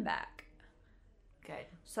be coming back. Good.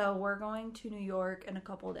 So we're going to New York in a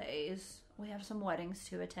couple days. We have some weddings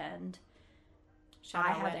to attend.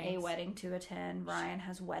 I have a wedding to attend. Ryan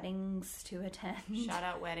has weddings to attend. Shout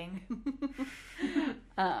out wedding.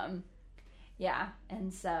 Yeah.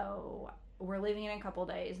 And so we're leaving in a couple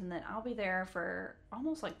days and then I'll be there for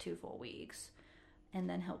almost like 2 full weeks. And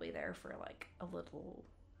then he'll be there for like a little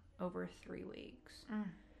over 3 weeks.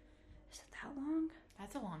 Is it that long?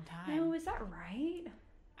 That's a long time. No, is that right?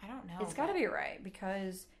 I don't know. It's got to be right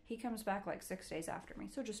because he comes back like 6 days after me.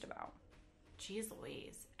 So just about. Jeez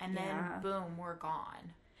Louise. And then, boom, we're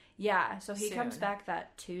gone. Yeah, so he comes back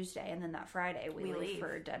that Tuesday, and then that Friday we leave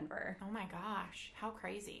for Denver. Oh my gosh, how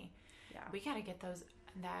crazy. Yeah. We got to get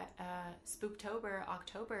that Spooktober,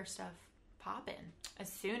 October stuff popping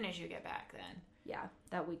as soon as you get back then. Yeah,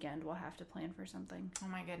 that weekend we'll have to plan for something. Oh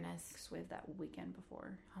my goodness. Because we have that weekend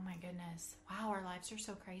before. Oh my goodness. Wow, our lives are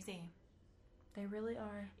so crazy. They really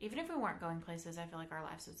are. Even if we weren't going places, I feel like our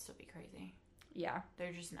lives would still be crazy. Yeah.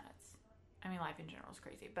 They're just nuts. I mean, life in general is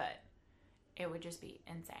crazy, but it would just be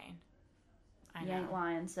insane. I know. You ain't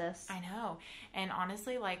lying, sis. I know. And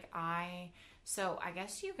honestly, like I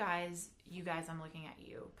guess you guys, I'm looking at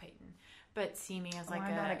you, Peyton, but see me as like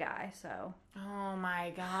I'm not a guy, so. Oh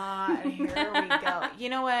my God. Here we go. You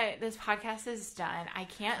know what? This podcast is done. I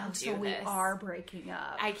can't do so this. we are breaking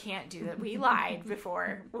up. I can't do that. We lied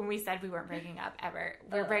before when we said we weren't breaking up ever.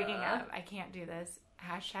 We're breaking up. I can't do this.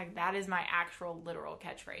 Hashtag that is my actual literal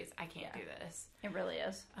catchphrase. I can't do this. It really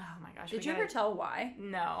is. Oh my gosh. Did you ever tell why?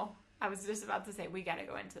 No. I was just about to say we got to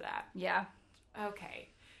go into that. Yeah. Okay.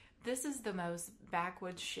 This is the most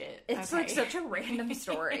backwoods shit. It's like such a random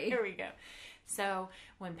story. Here we go. So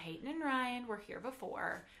when Peyton and Ryan were here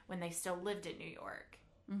before, when they still lived in New York,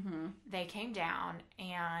 they came down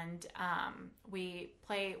and we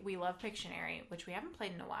love Pictionary, which we haven't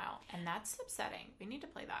played in a while, and that's upsetting. We need to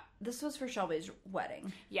play that. This was for Shelby's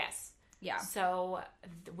wedding. Yes. Yeah. So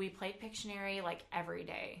we played Pictionary like every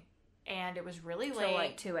day. And it was really late. Till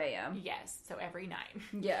like 2 a.m. Yes. So every night.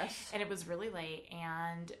 Yes. And it was really late.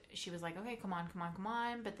 And she was like, okay, come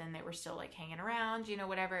on. But then they were still like hanging around,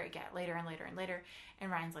 whatever. It got later and later and later. And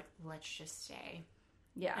Ryan's like, let's just stay.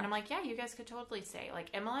 Yeah. And I'm like, yeah, you guys could totally stay. Like,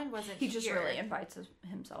 Emmeline wasn't He just really invites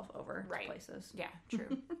himself over to places. Yeah,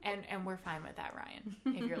 true. and we're fine with that, Ryan,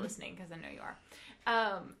 if you're listening, because I know you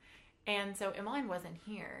are. And so Emmeline wasn't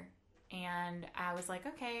here. And I was like,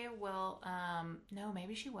 okay, well, no,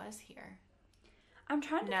 maybe she was here. I'm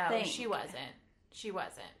trying to think. No, she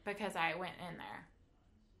wasn't because I went in there.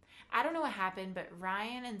 I don't know what happened, but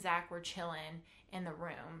Ryan and Zach were chilling in the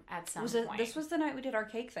room at some point. This was the night we did our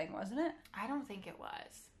cake thing, wasn't it? I don't think it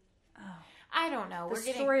was. Oh. I don't know. The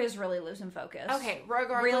story is really losing focus. Okay,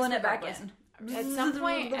 regardless. Reeling it back in. At some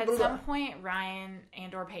point, Ryan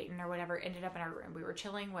and or Peyton or whatever ended up in our room. We were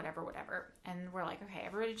chilling, whatever. And we're like, okay,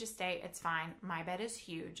 everybody just stay. It's fine. My bed is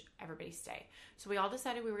huge. Everybody stay. So we all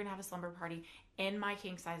decided we were going to have a slumber party in my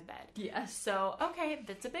king-size bed. Yes. So, okay,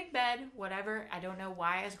 that's a big bed, whatever. I don't know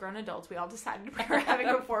why as grown adults we all decided we were having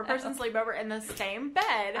a 4-person sleepover in the same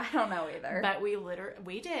bed. I don't know either. But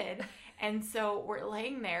we did. And so we're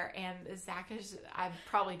laying there, and Zach is, I'm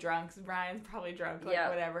probably drunk. Ryan's probably drunk, like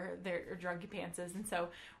whatever. They're drunky pantses. And so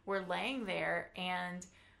we're laying there, and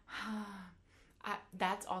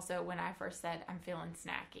that's also when I first said, I'm feeling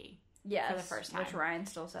snacky. Yes, for the first time. which Ryan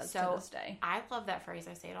still says to So this day. I love that phrase.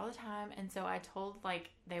 I say it all the time. And so I told, like,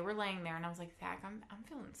 they were laying there and I was like, Zach, I'm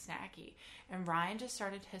feeling snacky. And Ryan just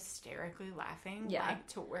started hysterically laughing. Yeah. Like,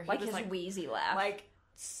 to where he Like was his like, wheezy laugh. like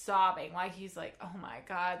sobbing. Like, he's like, oh my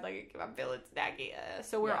God, like, I'm feeling snacky.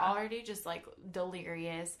 So we're Yeah. already just like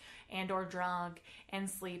delirious and or drunk and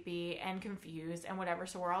sleepy and confused and whatever.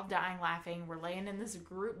 So we're all dying laughing. We're laying in this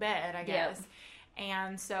group bed, I guess. Yep.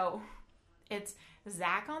 And so it's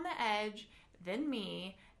Zach on the edge, then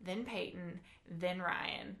me, then Peyton, then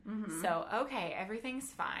Ryan. Mm-hmm. So, okay,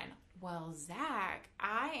 everything's fine. Well, Zach,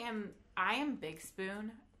 I am Big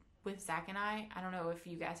Spoon with Zach and I don't know if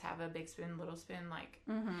you guys have a Big Spoon, Little Spoon, like,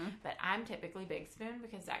 but I'm typically Big Spoon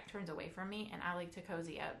because Zach turns away from me and I like to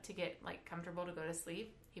cozy up to get, like, comfortable to go to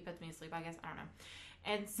sleep. He puts me to sleep, I guess. I don't know.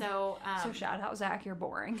 And so... so shout out, Zach, you're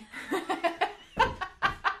boring.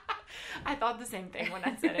 I thought the same thing when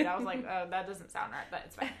I said it. I was like, oh, that doesn't sound right, but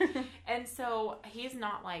it's fine. And so he's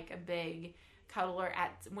not like a big cuddler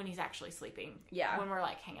when he's actually sleeping. Yeah. When we're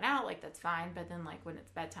like hanging out, like that's fine. But then like when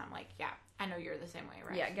it's bedtime, like, yeah, I know you're the same way,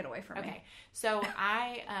 right? Yeah, get away from me. Okay. So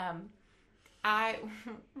I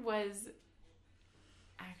was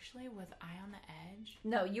I on the edge?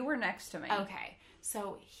 No, you were next to me. Okay.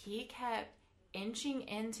 So he kept inching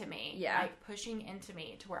into me, Yeah. like pushing into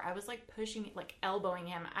me to where I was like pushing, like elbowing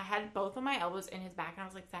him. I had both of my elbows in his back and I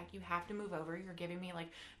was like, Zach, you have to move over. You're giving me like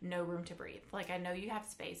no room to breathe. Like, I know you have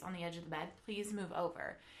space on the edge of the bed. Please move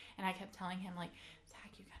over. And I kept telling him like,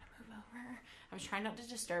 Zach, you gotta move over. I was trying not to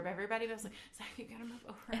disturb everybody, but I was like, Zach, you gotta move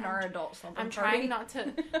over. In our adult sleeping I'm party. trying not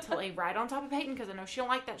to lay right on top of Peyton because I know she don't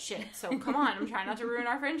like that shit. So come on, I'm trying not to ruin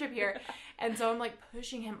our friendship here. And so I'm like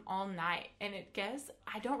pushing him all night. And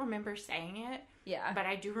I don't remember saying it, Yeah. but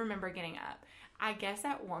I do remember getting up. I guess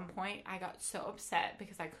at one point I got so upset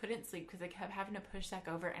because I couldn't sleep because I kept having to push Zach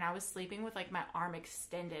over and I was sleeping with like my arm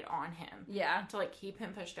extended on him. Yeah. To like keep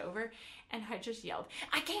him pushed over. And I just yelled,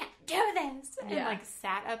 I can't do this. And Yeah. like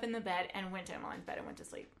sat up in the bed and went to Emmeline's bed and went to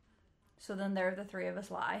sleep. So then there the three of us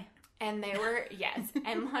lie. And they were, yes.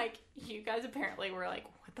 And like, you guys apparently were like,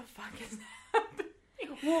 what the fuck is happening?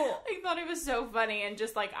 Well, I thought it was so funny. And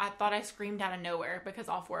just like, I thought I screamed out of nowhere because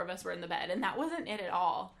all four of us were in the bed. And that wasn't it at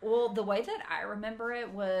all. Well, the way that I remember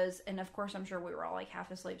it was, and of course I'm sure we were all like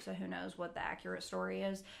half asleep, so who knows what the accurate story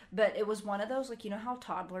is, but it was one of those, like, you know how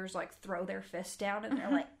toddlers like throw their fists down and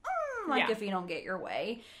they're like, like Yeah. if you don't get your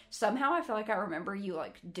way. Somehow I feel like I remember you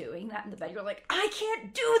like doing that in the bed. You're like, I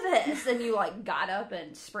can't do this. And you like got up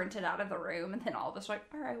and sprinted out of the room. And then all of us were like,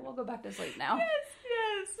 all right, we'll go back to sleep now.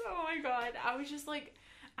 Yes. Oh my God. I was just like,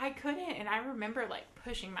 I couldn't. And I remember like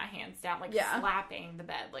pushing my hands down, like slapping the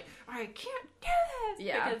bed, like, I can't do this.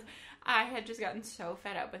 Yeah. Because I had just gotten so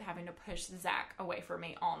fed up with having to push Zach away from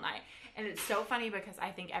me all night. And it's so funny because I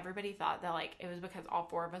think everybody thought that like it was because all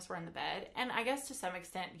four of us were in the bed. And I guess to some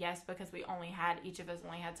extent, yes, because each of us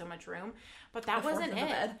only had so much room. But that wasn't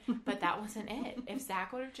it. But that wasn't it. If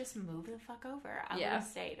Zach would have just moved the fuck over, I would have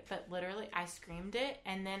stayed. But literally, I screamed it.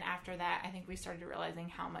 And then after that, I think we started realizing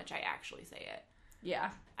how much I actually say it. Yeah.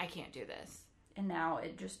 I can't do this. And now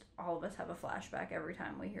it just, all of us have a flashback every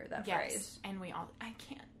time we hear that phrase. And we all, I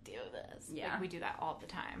can't do this. Yeah. Like, we do that all the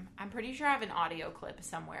time. I'm pretty sure I have an audio clip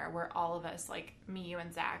somewhere where all of us, like me, you,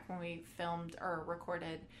 and Zach, when we filmed or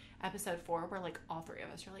recorded episode 4, where like all three of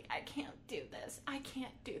us are like, I can't do this. I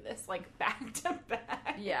can't do this. Like back to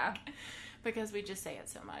back. Yeah. Because we just say it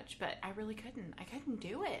so much. But I really couldn't. I couldn't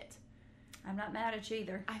do it. I'm not mad at you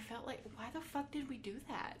either. I felt like, why the fuck did we do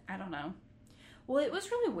that? I don't know. Well, it was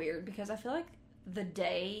really weird because I feel like the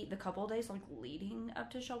couple of days like leading up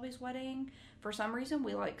to Shelby's wedding, for some reason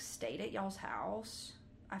we like stayed at y'all's house.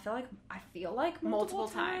 I feel like multiple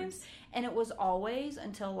times. And it was always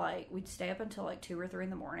until like we'd stay up until like 2 or 3 in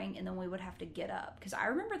the morning, and then we would have to get up because I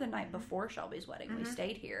remember the night before Shelby's wedding we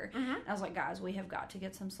stayed here, and I was like, guys, we have got to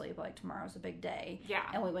get some sleep, like tomorrow's a big day. Yeah.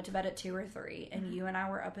 And we went to bed at 2 or 3, and you and I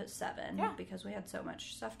were up at 7 because we had so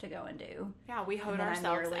much stuff to go and do. Yeah, we hoed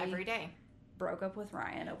ourselves every day. Broke up with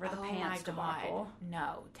Ryan over the pants debacle.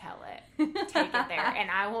 No, tell it. Take it there.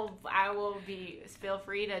 And I will feel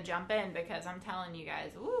free to jump in because I'm telling you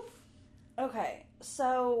guys, oof. Okay,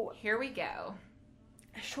 so Here we go.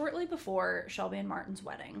 shortly before Shelby and Martin's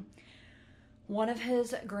wedding, one of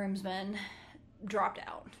his groomsmen dropped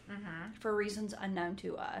out for reasons unknown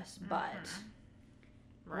to us, but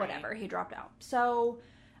whatever, he dropped out. So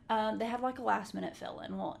they had like a last minute fill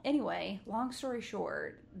in. Well, anyway, long story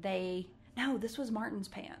short, no, this was Martin's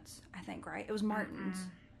pants, I think, right? It was Martin's.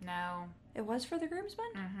 No. It was for the groomsmen?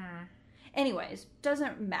 Anyways,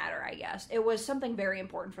 doesn't matter, I guess. It was something very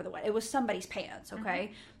important for the wedding. It was somebody's pants,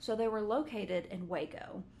 okay? So they were located in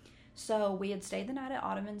Waco. So we had stayed the night at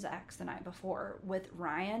Autumn and Zach's the night before with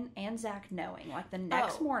Ryan and Zach knowing, like the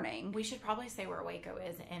next morning. We should probably say where Waco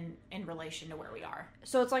is in relation to where we are.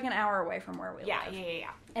 So it's like an hour away from where we live. Yeah.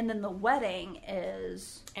 And then the wedding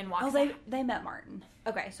is... In Waxahachie. Oh, they met Martin.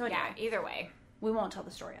 Okay, so anyway. Yeah, either way. We won't tell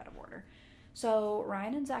the story out of order. So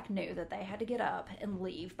Ryan and Zach knew that they had to get up and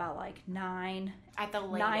leave by like 9 at the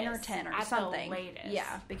latest. 9 or 10 or at something. The latest.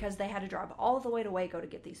 Yeah, because they had to drive all the way to Waco to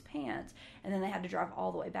get these pants, and then they had to drive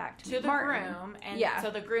all the way back to the Martin. groom, and yeah.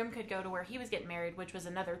 so the groom could go to where he was getting married, which was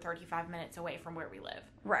another 35 minutes away from where we live.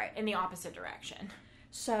 Right. In the opposite direction.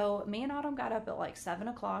 So me and Autumn got up at like 7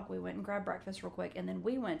 o'clock. We went and grabbed breakfast real quick, and then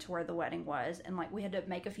we went to where the wedding was, and like we had to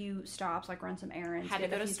make a few stops, like run some errands. Had to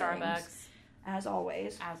go to Starbucks. Things. As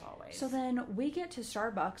always. So then we get to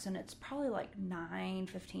Starbucks, and it's probably like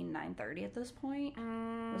 9:15, 9:30 at this point.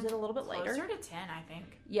 Was it a little bit later? Closer to 10, I think.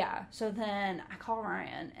 Yeah. So then I call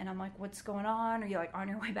Ryan, and I'm like, what's going on? Are you like on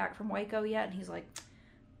your way back from Waco yet? And he's like,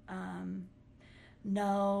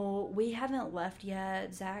 no, we haven't left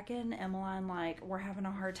yet. Zach and Emmeline, like, we're having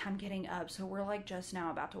a hard time getting up, so we're like just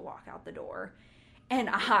now about to walk out the door. And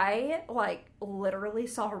I, like, literally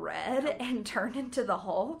saw red and turned into the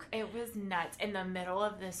Hulk. It was nuts in the middle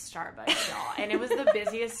of this Starbucks, y'all. And it was the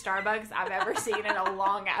busiest Starbucks I've ever seen in a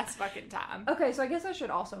long-ass fucking time. Okay, so I guess I should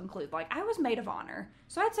also include, like, I was maid of honor.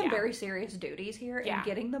 So I had some very serious duties here, and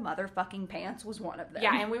getting the motherfucking pants was one of them.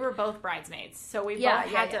 Yeah, and we were both bridesmaids. So we both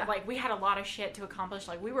had to, like, we had a lot of shit to accomplish.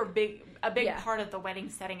 Like, we were a big part of the wedding,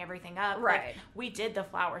 setting everything up. Right. Like, we did the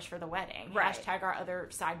flowers for the wedding. Right. Hashtag our other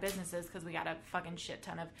side businesses, because we got a fucking shit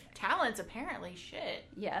ton of talents, apparently. Shit.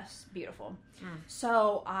 Yes, beautiful.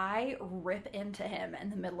 So I rip into him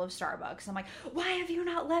in the middle of Starbucks. I'm like, why have you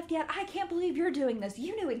not left yet? I can't believe you're doing this.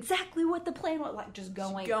 You knew exactly what the plan was. Like, just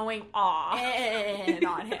going off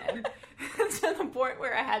on him. To the point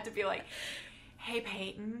where I had to be like, hey,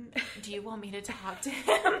 Peyton, do you want me to talk to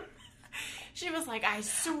him? She was like, I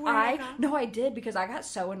swear. No, I did, because I got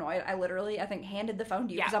so annoyed. I literally, I think, handed the phone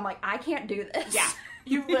to you because I'm like, I can't do this. Yeah.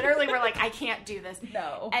 You literally were like, I can't do this.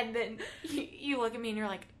 No. And then you look at me and you're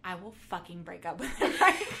like, I will fucking break up with him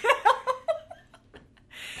right now.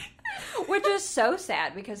 Which is so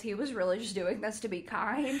sad, because he was really just doing this to be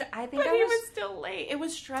kind. I think he was still late. It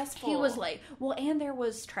was stressful. He was late. Well, and there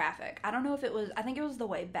was traffic. I don't know if it was, I think it was the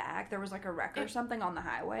way back. There was like a wreck or something on the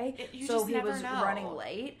highway. So he was running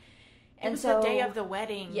late. And so the day of the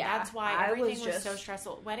wedding. Yeah, that's why everything was so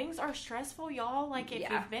stressful. Weddings are stressful, y'all. Like, if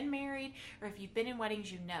you've been married or if you've been in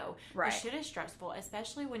weddings, you know. Right. This shit is stressful,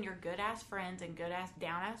 especially when you're good-ass friends and good-ass,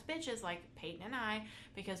 down-ass bitches like Peyton and I,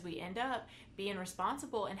 because we end up being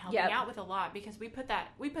responsible and helping out with a lot, because we put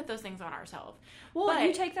those things on ourselves. Well, but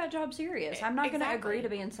you take that job serious. I'm not going to agree to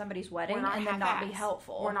be in somebody's wedding and then not be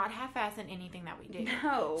helpful. We're not half-ass in anything that we do.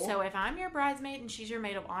 No. So if I'm your bridesmaid and she's your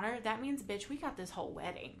maid of honor, that means, bitch, we got this whole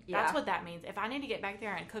wedding. Yeah. That's what that means. If I need to get back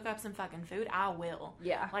there and cook up some fucking food, I will.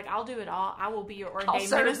 Yeah. Like, I'll do it all. I will be your ordained I'll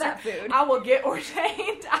serve minister. that food. I will get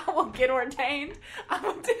ordained. I will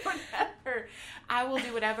do whatever. I will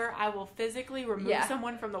do whatever. I will physically remove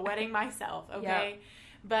someone from the wedding myself, okay? Yeah.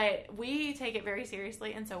 But we take it very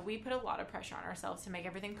seriously, and so we put a lot of pressure on ourselves to make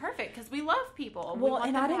everything perfect, because we love people. Well, we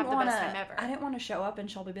want them to have the best time ever. I didn't want to show up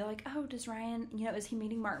and Shelby be like, oh, does Ryan, is he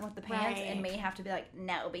meeting Martin with the pants? Right. And me have to be like,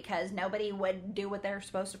 no, because nobody would do what they're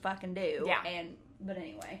supposed to fucking do. Yeah. But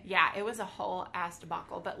anyway. Yeah, it was a whole ass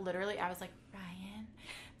debacle. But literally, I was like, Ryan,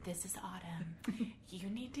 this is Autumn. You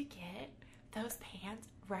need to get those pants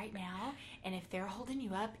right now, and if they're holding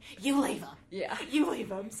you up, you leave them. Yeah. You leave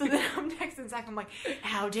them. So then I'm texting Zach, I'm like,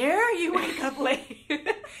 how dare you wake up late?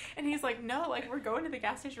 And he's like, no, like, we're going to the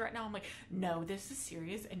gas station right now. I'm like, no, this is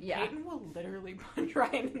serious, and Peyton will literally punch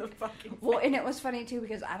Ryan in the fucking face. Well, and it was funny, too,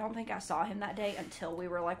 because I don't think I saw him that day until we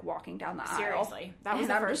were, like, walking down the aisle. Seriously. That was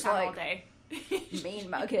the first time all day. Mean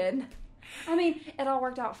mugging. I mean, it all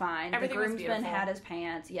worked out fine. Everything the groomsman had his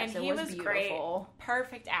pants. Yes, and it was beautiful. Great.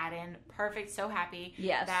 Perfect add-in. Perfect. So happy.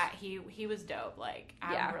 Yes. That he was dope. Like,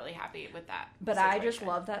 I'm really happy with that. But situation. I just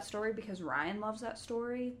love that story because Ryan loves that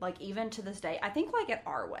story. Like, even to this day, I think, like, at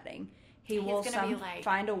our wedding, he will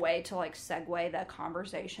find a way to, like, segue the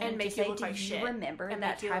conversation and make to you look like shit. Do you remember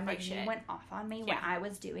that time that you went off on me when I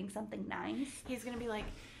was doing something nice? He's gonna be like,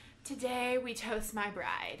 today we toast my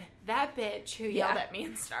bride. That bitch who yelled at me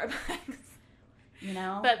in Starbucks.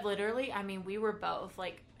 But literally, I mean, we were both,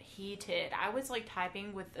 like, heated. I was, like,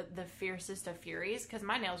 typing with the fiercest of furies, because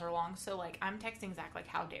my nails are long, so, like, I'm texting Zach, like,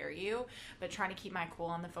 how dare you, but trying to keep my cool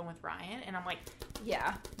on the phone with Ryan, and I'm like...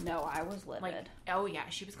 Yeah. No, I was livid. Like, oh, yeah,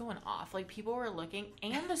 she was going off. Like, people were looking,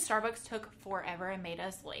 and the Starbucks took forever and made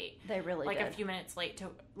us late. They really did. Like, a few minutes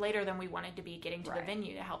later than we wanted to be getting to the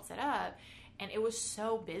venue to help set up. and it was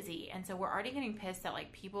so busy. And so we're already getting pissed that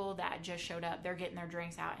like people that just showed up, they're getting their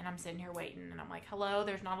drinks out, and I'm sitting here waiting, and I'm like, hello,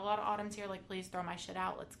 there's not a lot of autumns here. Like, please throw my shit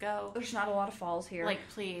out. Let's go. There's not a lot of falls here. Like,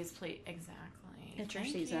 please, exactly. It's your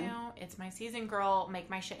Thank season. you. It's my season, girl. Make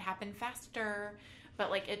my shit happen faster. But,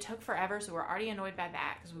 like, it took forever, so we're already annoyed by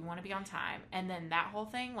that because we want to be on time. And then that whole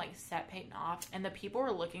thing, like, set Peyton off. And the people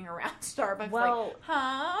were looking around Starbucks like,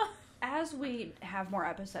 huh? As we have more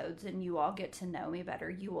episodes and you all get to know me better,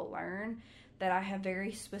 you will learn that I have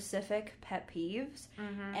very specific pet peeves.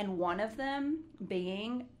 Mm-hmm. And one of them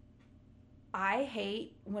being, I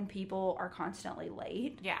hate when people are constantly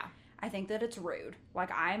late. Yeah. I think that it's rude. Like,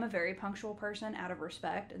 I am a very punctual person out of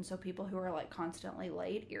respect, and so people who are, like, constantly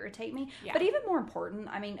late irritate me. Yeah. But even more important,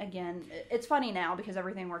 I mean, again, it's funny now because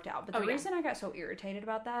everything worked out, but the reason I got so irritated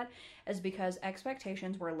about that is because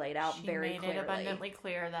expectations were laid out very clearly. She made it abundantly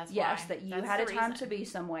clear, that's yes, why. that you had a time to be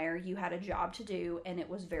somewhere, you had a job to do, and it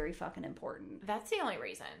was very fucking important. That's the only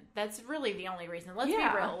reason. That's really the only reason. Let's be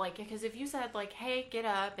real. Like, because if you said, like, hey, get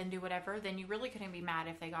up and do whatever, then you really couldn't be mad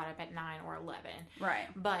if they got up at 9 or 11. Right.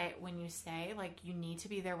 But when you say, like, you need to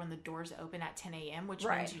be there when the doors open at 10 a.m., which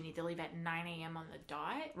means you need to leave at 9 a.m. on the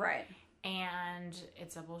dot. Right. And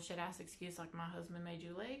it's a bullshit ass excuse, like, my husband made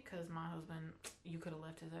you late, because my husband, you could have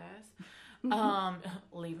left his ass.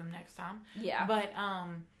 Leave him next time. Yeah. But,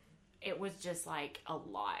 it was just, like, a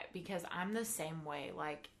lot, because I'm the same way.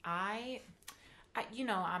 Like, I you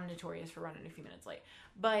know, I'm notorious for running a few minutes late.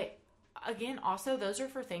 But, again, also, those are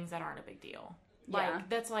for things that aren't a big deal. Like,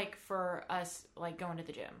 that's like for us, like, going to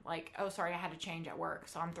the gym. Like, oh, sorry, I had to change at work,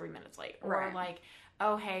 so I'm 3 minutes late. Or, like,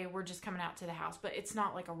 oh, hey, we're just coming out to the house. But it's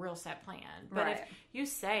not, like, a real set plan. But if you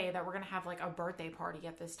say that we're going to have, like, a birthday party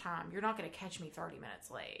at this time, you're not going to catch me 30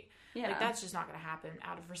 minutes late. Yeah. Like, that's just not going to happen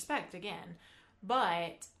out of respect, again.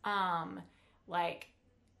 But, like,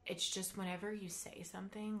 it's just whenever you say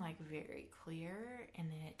something, like, very clear and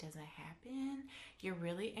then it doesn't happen, you're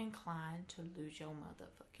really inclined to lose your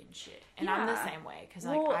motherfucking shit. And I'm the same way, because,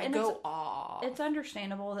 like, I go off. It's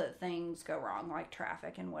understandable that things go wrong, like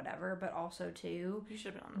traffic and whatever, but also, too, you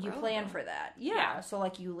should have been on the you road, plan though. for that. Yeah. So,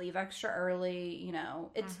 like, you leave extra early, you know.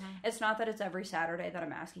 It's not that it's every Saturday that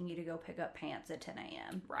I'm asking you to go pick up pants at 10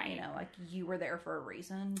 a.m. Right. You know, like, you were there for a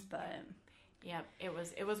reason, but... Yep, it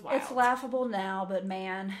was wild. It's laughable now, but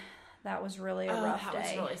man, that was really a rough day. That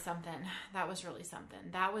was really something.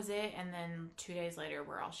 That was it, and then 2 days later,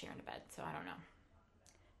 we're all sharing a bed, so I don't know.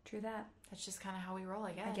 True that. That's just kind of how we roll,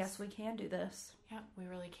 I guess. I guess we can do this. Yep, we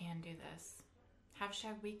really can do this.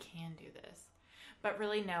 #we can do this. But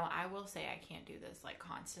really, no, I will say I can't do this, like,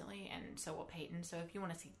 constantly, and so will Peyton. So if you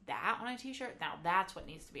want to see that on a t-shirt, now that's what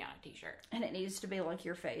needs to be on a t-shirt. And it needs to be, like,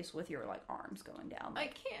 your face with your, like, arms going down.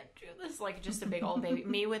 Like, I can't do this. Like, just a big old baby.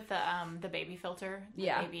 Me with the baby filter.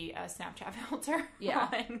 The baby Snapchat filter. Yeah.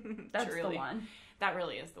 That's Truly. the one. That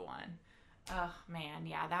really is the one. Oh, man.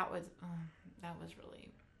 Yeah, that was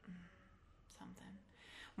really something.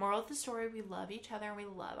 Moral of the story, we love each other and we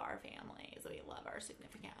love our families. We love our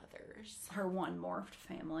significant others. Her one morphed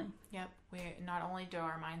family. Yep. We not only do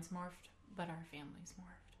our minds morphed, but our families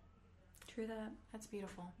morphed. True that. That's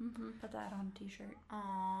beautiful. Mm-hmm. Put that on a t-shirt.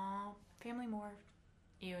 Aww. Family morphed.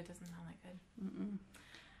 Ew, it doesn't sound that good. Mm-mm.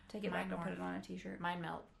 Take it back. Don't put it on a t-shirt. Mine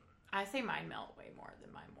melt. I say mine melt way more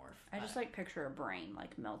than mine morph. I just, like, picture a brain,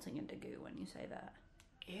 like, melting into goo when you say that.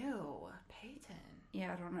 Ew. Peyton.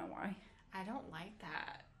 Yeah, I don't know why. I don't like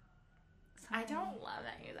that. I don't love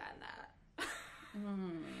that you said that.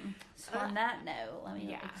 So on that note, let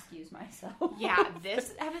me excuse myself. Yeah,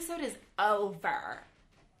 this episode is over.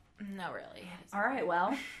 No, really. All right,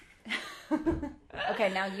 well.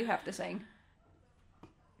 Okay, now you have to sing.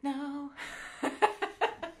 No.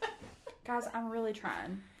 Guys, I'm really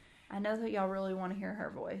trying. I know that y'all really want to hear her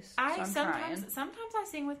voice. Sometimes I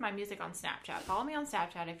sing with my music on Snapchat. Follow me on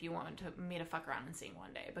Snapchat if you want me to fuck around and sing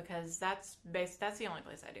one day, because that's the only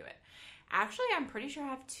place I do it. Actually, I'm pretty sure I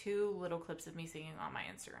have 2 little clips of me singing on my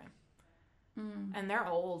Instagram. And they're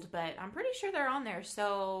old, but I'm pretty sure they're on there.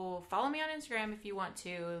 So follow me on Instagram if you want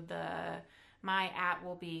to. My @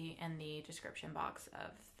 will be in the description box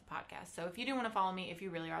of the podcast. So if you do want to follow me, if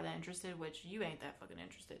you really are that interested, which you ain't that fucking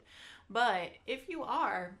interested, but if you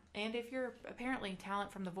are, and if you're apparently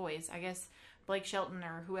talent from The Voice, I guess Blake Shelton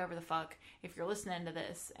or whoever the fuck, if you're listening to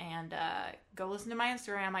this, and go listen to my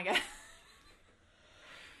Instagram, I guess.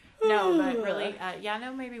 No, but really,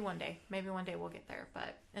 maybe one day. Maybe one day we'll get there.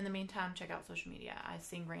 But in the meantime, check out social media. I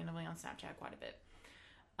sing randomly on Snapchat quite a bit.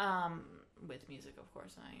 With music, of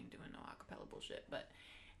course. I ain't doing no acapella bullshit. But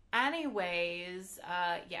anyways,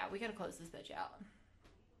 we gotta close this bitch out.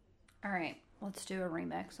 All right, let's do a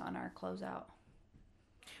remix on our closeout.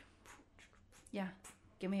 Yeah.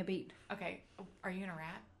 Give me a beat. Okay. Are you gonna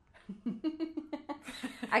rap?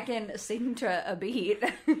 I can sing to a beat.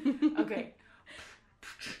 Okay.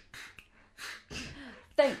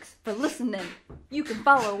 Thanks for listening. You can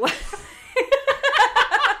follow us.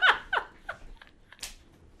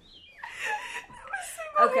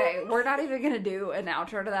 Okay, we're not even going to do an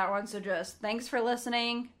outro to that one, so just thanks for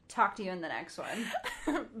listening. Talk to you in the next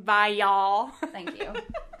one. Bye, y'all. Thank you.